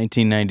through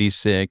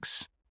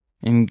 1996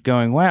 and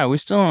going, wow, we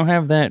still don't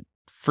have that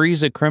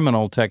freeze a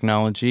criminal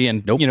technology.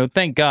 And,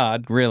 thank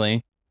God,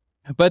 really.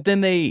 But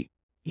then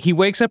he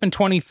wakes up in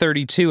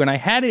 2032, and I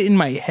had it in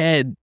my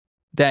head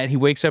that he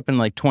wakes up in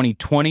like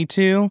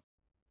 2022.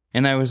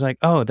 And I was like,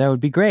 oh, that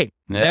would be great.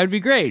 Yeah. That would be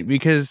great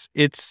because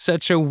it's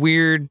such a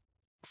weird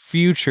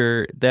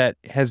future that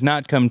has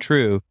not come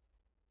true.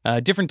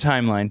 Different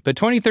timeline, but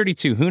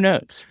 2032, who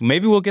knows?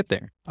 Maybe we'll get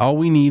there. All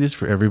we need is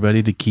for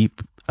everybody to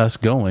keep us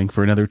going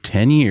for another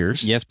 10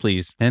 years. Yes,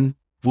 please. And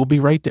we'll be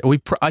right there.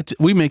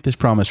 We make this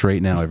promise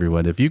right now,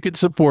 everyone. If you could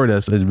support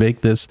us and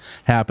make this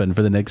happen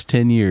for the next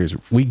 10 years,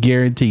 we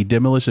guarantee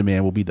Demolition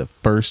Man will be the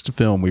first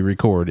film we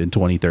record in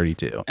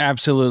 2032.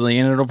 Absolutely.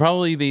 And it'll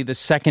probably be the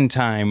second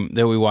time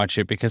that we watch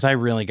it because I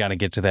really got to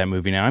get to that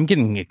movie now. I'm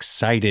getting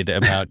excited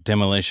about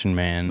Demolition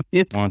Man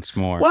once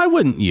more. Why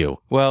wouldn't you?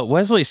 Well,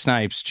 Wesley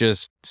Snipes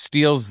just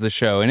steals the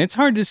show, and it's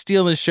hard to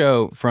steal the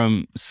show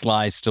from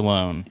Sly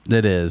Stallone.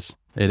 It is.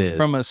 It is.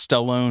 From a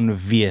Stallone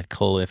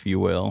vehicle, if you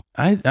will.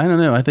 I don't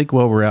know. I think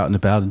while we're out and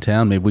about in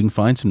town, maybe we can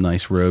find some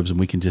nice robes and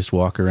we can just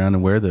walk around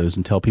and wear those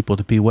and tell people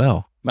to be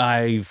well.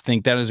 I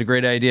think that is a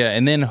great idea.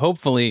 And then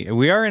hopefully,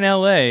 we are in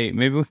LA.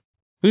 Maybe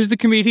who's the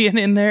comedian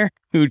in there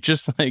who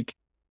just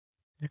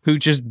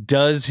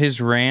does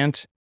his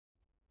rant?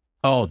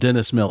 Oh,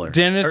 Dennis Miller.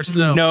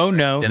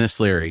 No. Dennis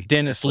Leary.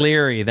 Dennis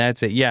Leary.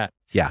 That's it. Yeah.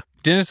 Yeah.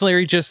 Dennis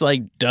Leary just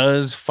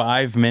does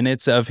 5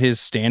 minutes of his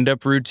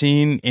stand-up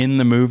routine in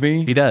the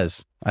movie. He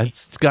does.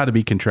 It's got to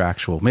be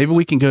contractual. Maybe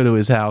we can go to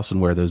his house and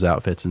wear those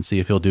outfits and see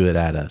if he'll do it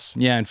at us.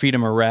 Yeah, and feed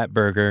him a rat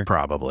burger.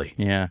 Probably.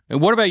 Yeah. And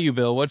what about you,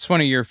 Bill? What's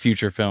one of your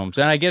future films?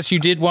 And I guess you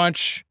did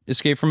watch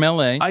Escape from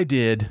L.A. I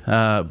did.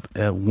 Not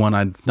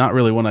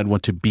really one I'd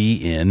want to be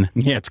in.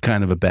 Yeah. It's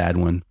kind of a bad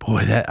one.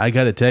 Boy, I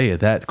got to tell you,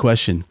 that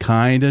question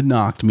kind of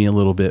knocked me a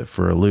little bit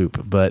for a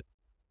loop. But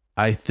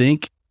I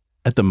think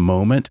at the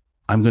moment,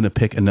 I'm going to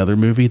pick another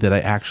movie that I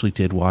actually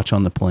did watch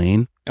on the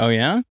plane. Oh,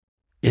 yeah?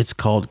 It's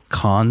called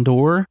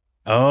Condor.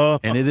 Oh.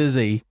 And it is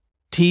a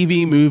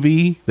TV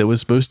movie that was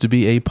supposed to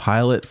be a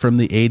pilot from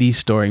the 80s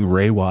starring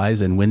Ray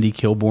Wise and Wendy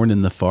Kilborn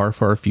in the far,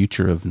 far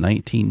future of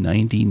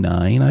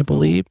 1999, I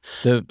believe.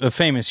 The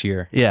famous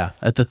year. Yeah.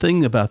 The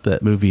thing about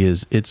that movie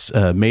is it's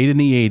made in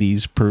the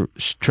 80s,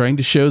 trying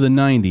to show the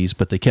 90s,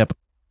 but they kept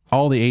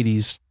all the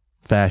 80s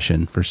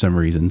fashion for some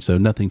reason. So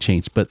nothing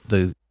changed. But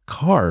the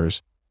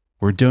cars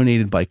were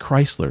donated by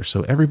Chrysler.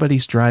 So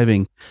everybody's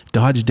driving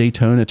Dodge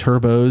Daytona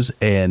turbos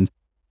and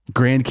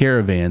Grand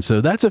Caravan. So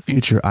that's a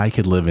future I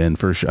could live in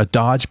for sure. A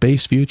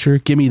Dodge-based future.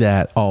 Give me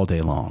that all day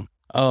long.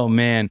 Oh,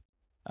 man.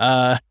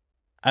 I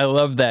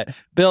love that.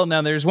 Bill,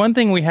 now there's one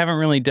thing we haven't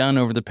really done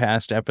over the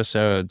past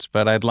episodes,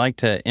 but I'd like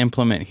to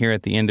implement here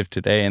at the end of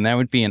today, and that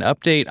would be an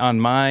update on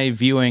my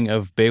viewing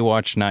of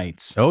Baywatch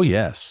Nights. Oh,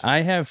 yes.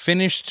 I have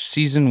finished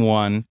season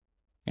 1.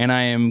 And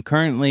I am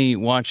currently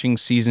watching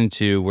season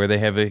 2, where they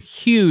have a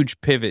huge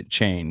pivot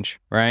change,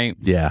 right?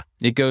 Yeah.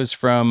 It goes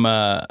from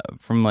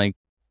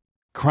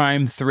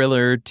crime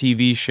thriller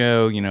TV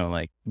show,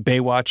 like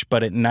Baywatch,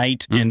 but at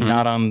night and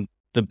not on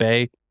the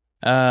bay.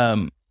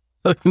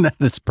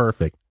 That's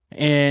perfect.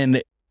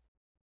 And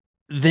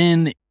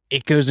then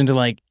it goes into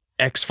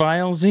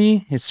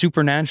X-Files-y. It's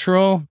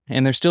supernatural,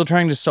 and they're still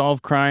trying to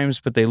solve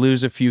crimes, but they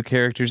lose a few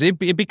characters. It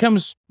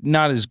becomes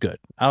not as good.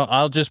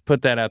 I'll just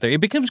put that out there. It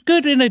becomes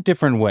good in a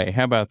different way.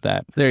 How about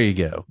that? There you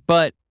go.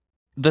 But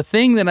the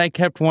thing that I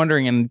kept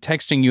wondering and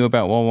texting you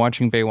about while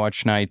watching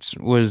Baywatch Nights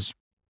was,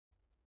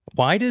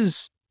 why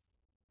does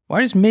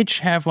Mitch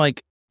have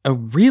a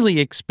really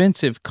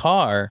expensive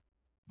car,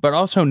 but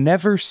also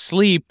never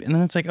sleep? And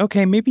then it's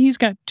okay, maybe he's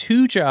got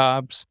 2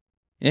 jobs.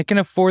 It can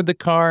afford the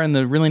car and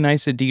the really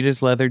nice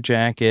Adidas leather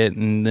jacket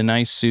and the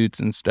nice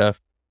suits and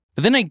stuff.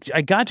 But then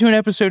I got to an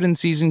episode in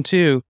season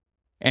 2,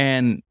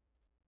 and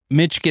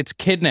Mitch gets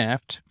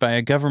kidnapped by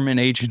a government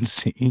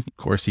agency. Of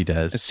course he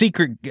does. A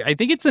secret, I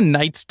think it's a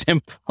Knights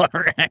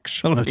Templar,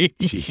 actually.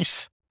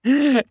 Jeez.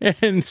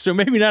 And so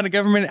maybe not a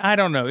government, I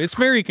don't know. It's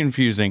very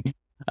confusing.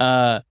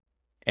 And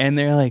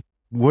they're like,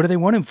 what do they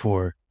want him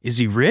for? Is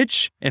he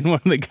rich? And one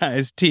of the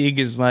guys, Teague,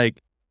 is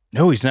like,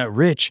 no, he's not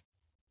rich.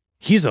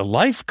 He's a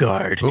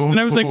lifeguard. And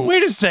I was like,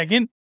 wait a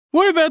second.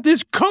 What about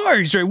this car?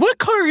 He's right. What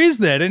car is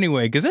that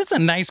anyway? Because that's a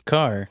nice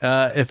car.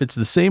 If it's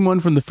the same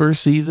one from the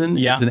first season,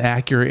 it's an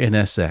Acura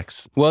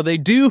NSX. Well, they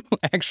do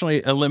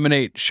actually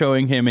eliminate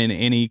showing him in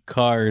any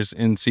cars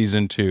in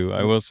season 2.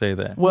 I will say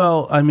that.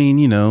 Well, I mean,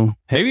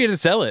 maybe to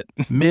sell it.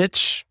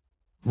 Mitch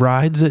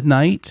rides at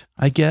night,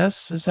 I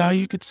guess, is how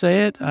you could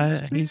say it.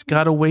 He's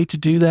got a way to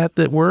do that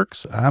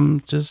works.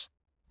 I'm just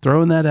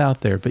throwing that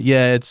out there. But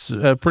yeah, it's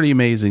pretty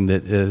amazing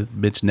that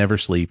Mitch never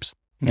sleeps.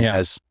 He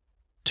has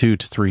 2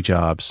 to 3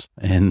 jobs,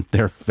 and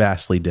they're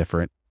vastly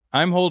different.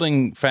 I'm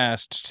holding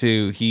fast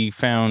to he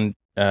found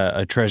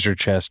a treasure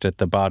chest at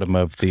the bottom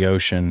of the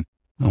ocean.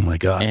 Oh my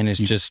God. And is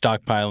just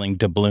stockpiling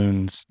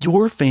doubloons.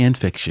 Your fan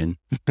fiction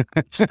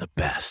is the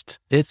best.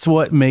 It's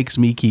what makes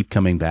me keep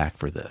coming back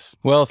for this.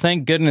 Well,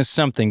 thank goodness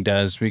something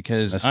does,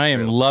 because I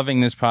am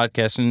loving this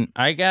podcast. And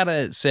I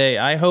gotta say,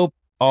 I hope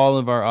all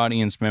of our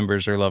audience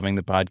members are loving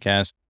the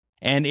podcast.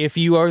 And if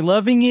you are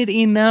loving it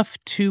enough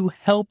to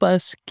help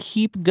us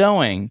keep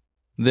going,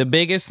 the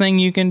biggest thing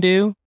you can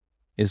do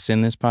is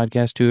send this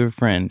podcast to a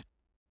friend.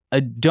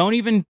 Don't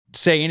even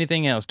say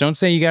anything else. Don't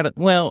say you got to,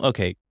 well,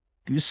 okay,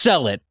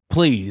 sell it,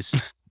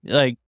 please.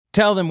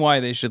 Tell them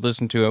why they should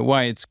listen to it,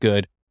 why it's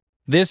good.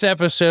 This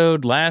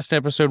episode, last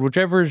episode,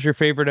 whichever is your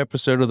favorite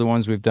episode of the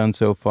ones we've done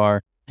so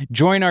far,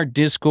 join our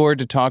Discord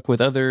to talk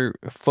with other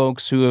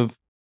folks who have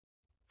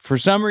for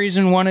some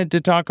reason wanted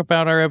to talk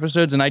about our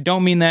episodes, and I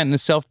don't mean that in a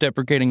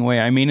self-deprecating way.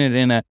 I mean it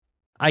in a,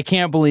 I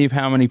can't believe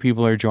how many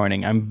people are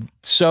joining. I'm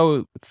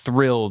so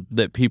thrilled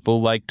that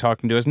people like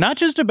talking to us, not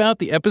just about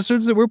the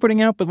episodes that we're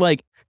putting out, but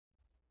like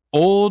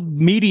old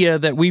media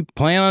that we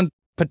plan on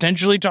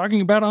potentially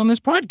talking about on this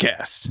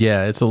podcast.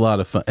 Yeah, it's a lot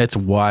of fun. It's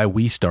why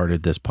we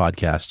started this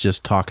podcast,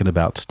 just talking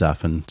about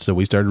stuff. And so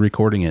we started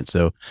recording it.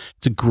 So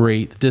it's a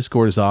great, the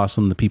Discord is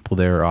awesome. The people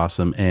there are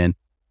awesome and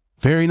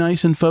very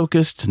nice and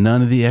focused.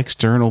 None of the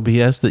external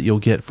BS that you'll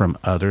get from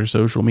other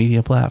social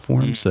media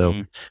platforms. So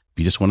if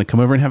you just want to come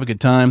over and have a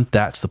good time,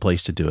 that's the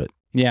place to do it.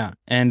 Yeah.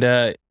 And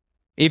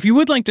if you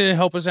would like to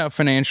help us out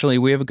financially,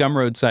 we have a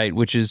Gumroad site,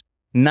 which is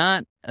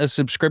not a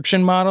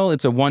subscription model.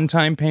 It's a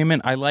one-time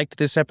payment. I liked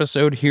this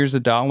episode. Here's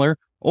 $1.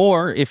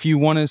 Or if you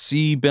want to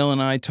see Bill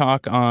and I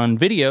talk on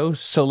video,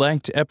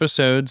 select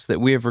episodes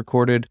that we have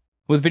recorded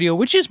with video,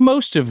 which is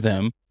most of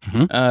them,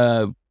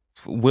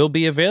 will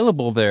be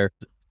available there.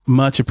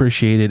 Much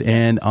appreciated.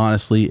 And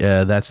honestly,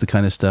 that's the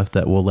kind of stuff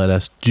that will let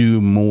us do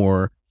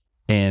more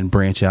and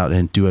branch out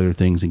and do other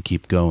things and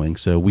keep going.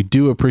 So we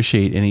do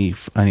appreciate any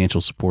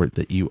financial support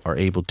that you are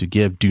able to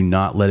give. Do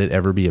not let it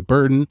ever be a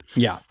burden.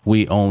 Yeah.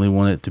 We only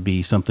want it to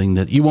be something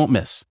that you won't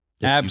miss.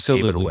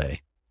 Absolutely. You gave it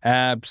away.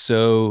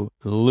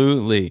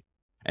 Absolutely.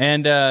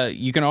 And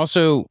you can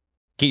also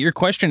get your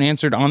question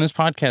answered on this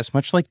podcast,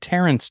 much like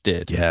Terrence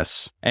did.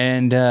 Yes.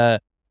 And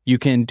you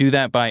can do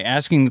that by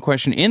asking the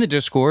question in the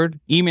Discord,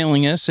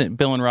 emailing us at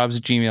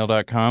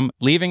billandrobs@gmail.com,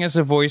 leaving us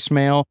a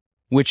voicemail,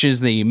 which is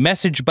the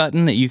message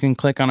button that you can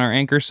click on our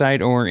Anchor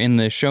site or in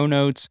the show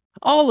notes.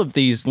 All of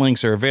these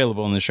links are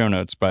available in the show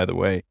notes, by the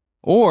way.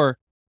 Or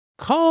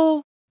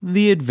call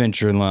the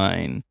Adventure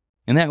Line,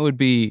 and that would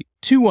be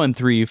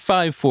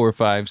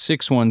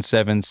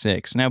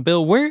 213-545-6176. Now,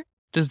 Bill, where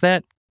does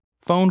that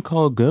phone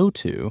call go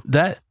to?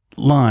 That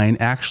line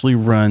actually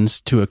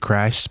runs to a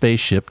crashed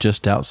spaceship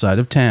just outside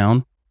of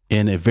town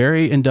in a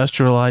very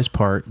industrialized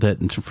part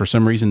that for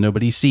some reason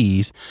nobody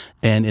sees,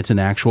 and it's an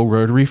actual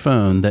rotary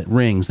phone that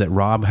rings that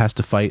Rob has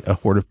to fight a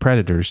horde of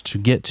predators to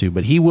get to,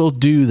 but he will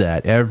do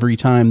that every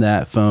time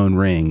that phone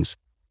rings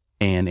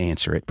and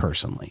answer it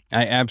personally.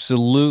 I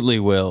absolutely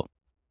will.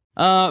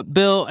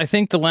 Bill, I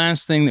think the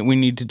last thing that we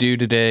need to do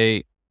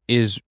today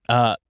is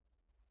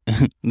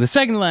the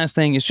second to last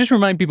thing is just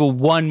remind people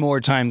one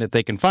more time that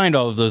they can find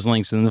all of those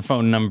links and the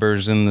phone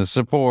numbers and the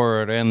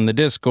support and the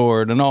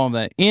Discord and all of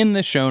that in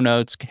the show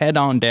notes. Head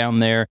on down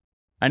there.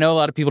 I know a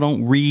lot of people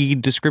don't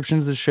read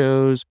descriptions of the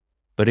shows,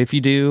 but if you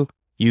do,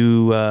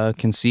 you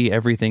can see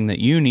everything that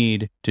you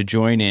need to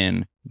join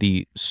in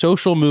the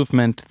social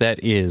movement that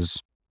is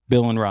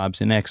Bill and Rob's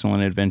An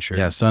Excellent Adventure.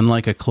 Yes,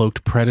 unlike a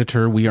cloaked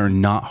predator, we are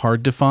not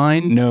hard to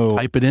find. No.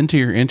 Type it into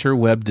your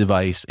interweb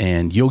device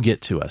and you'll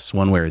get to us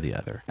one way or the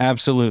other.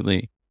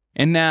 Absolutely.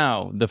 And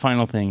now the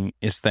final thing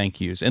is thank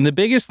yous. And the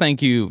biggest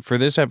thank you for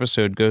this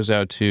episode goes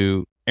out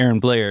to Aaron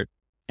Blair.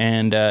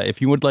 And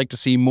if you would like to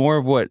see more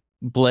of what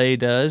Blay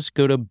does,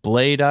 go to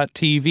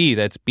blay.tv.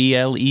 That's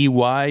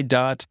BLEY.TV.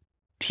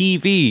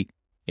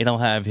 It'll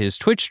have his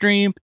Twitch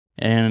stream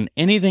and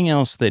anything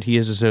else that he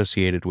is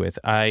associated with.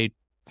 I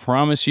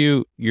promise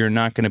you, you're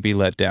not going to be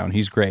let down.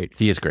 He's great.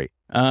 He is great.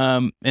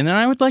 And then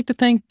I would like to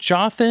thank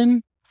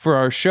Jothan for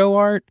our show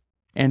art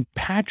and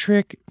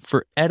Patrick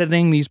for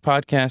editing these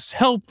podcasts,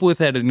 help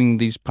with editing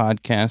these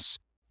podcasts.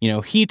 You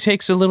know, he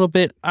takes a little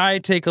bit, I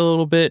take a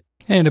little bit.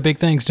 And a big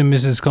thanks to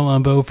Mrs.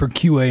 Colombo for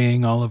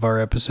QAing all of our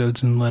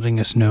episodes and letting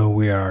us know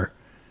we are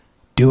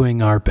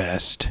doing our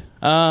best.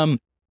 Bill,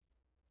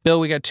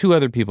 we got two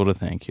other people to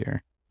thank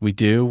here. We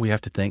do. We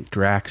have to thank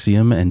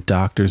Draxium and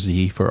Dr.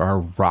 Z for our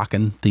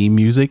rockin' theme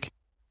music.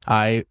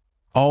 I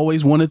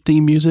always wanted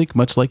theme music,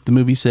 much like the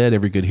movie said,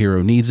 every good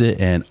hero needs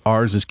it, and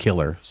ours is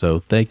killer. So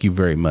thank you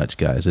very much,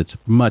 guys. It's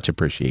much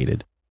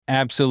appreciated.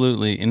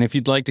 Absolutely. And if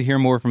you'd like to hear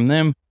more from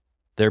them,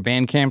 their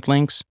Bandcamp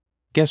links,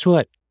 guess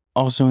what?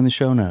 Also in the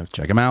show notes.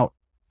 Check them out.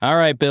 All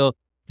right, Bill.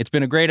 It's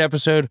been a great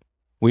episode.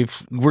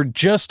 We're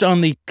just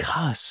on the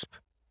cusp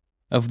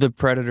of the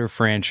Predator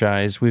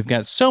franchise. We've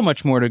got so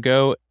much more to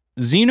go.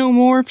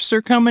 Xenomorphs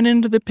are coming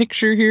into the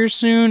picture here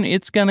soon.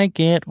 It's gonna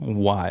get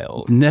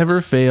wild.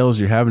 Never fails.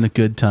 You're having a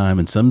good time,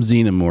 and some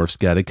xenomorphs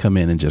got to come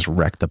in and just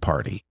wreck the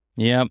party.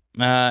 Yep.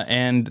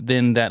 And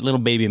then that little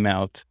baby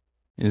mouth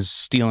is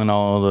stealing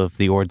all of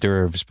the hors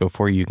d'oeuvres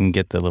before you can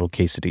get the little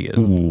quesadillas.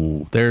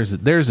 Ooh,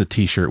 there's a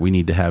t-shirt we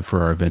need to have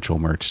for our eventual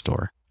merch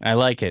store. I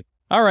like it.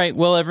 All right.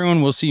 Well,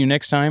 everyone, we'll see you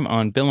next time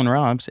on Bill and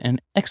Rob's An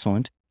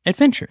Excellent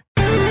Adventure.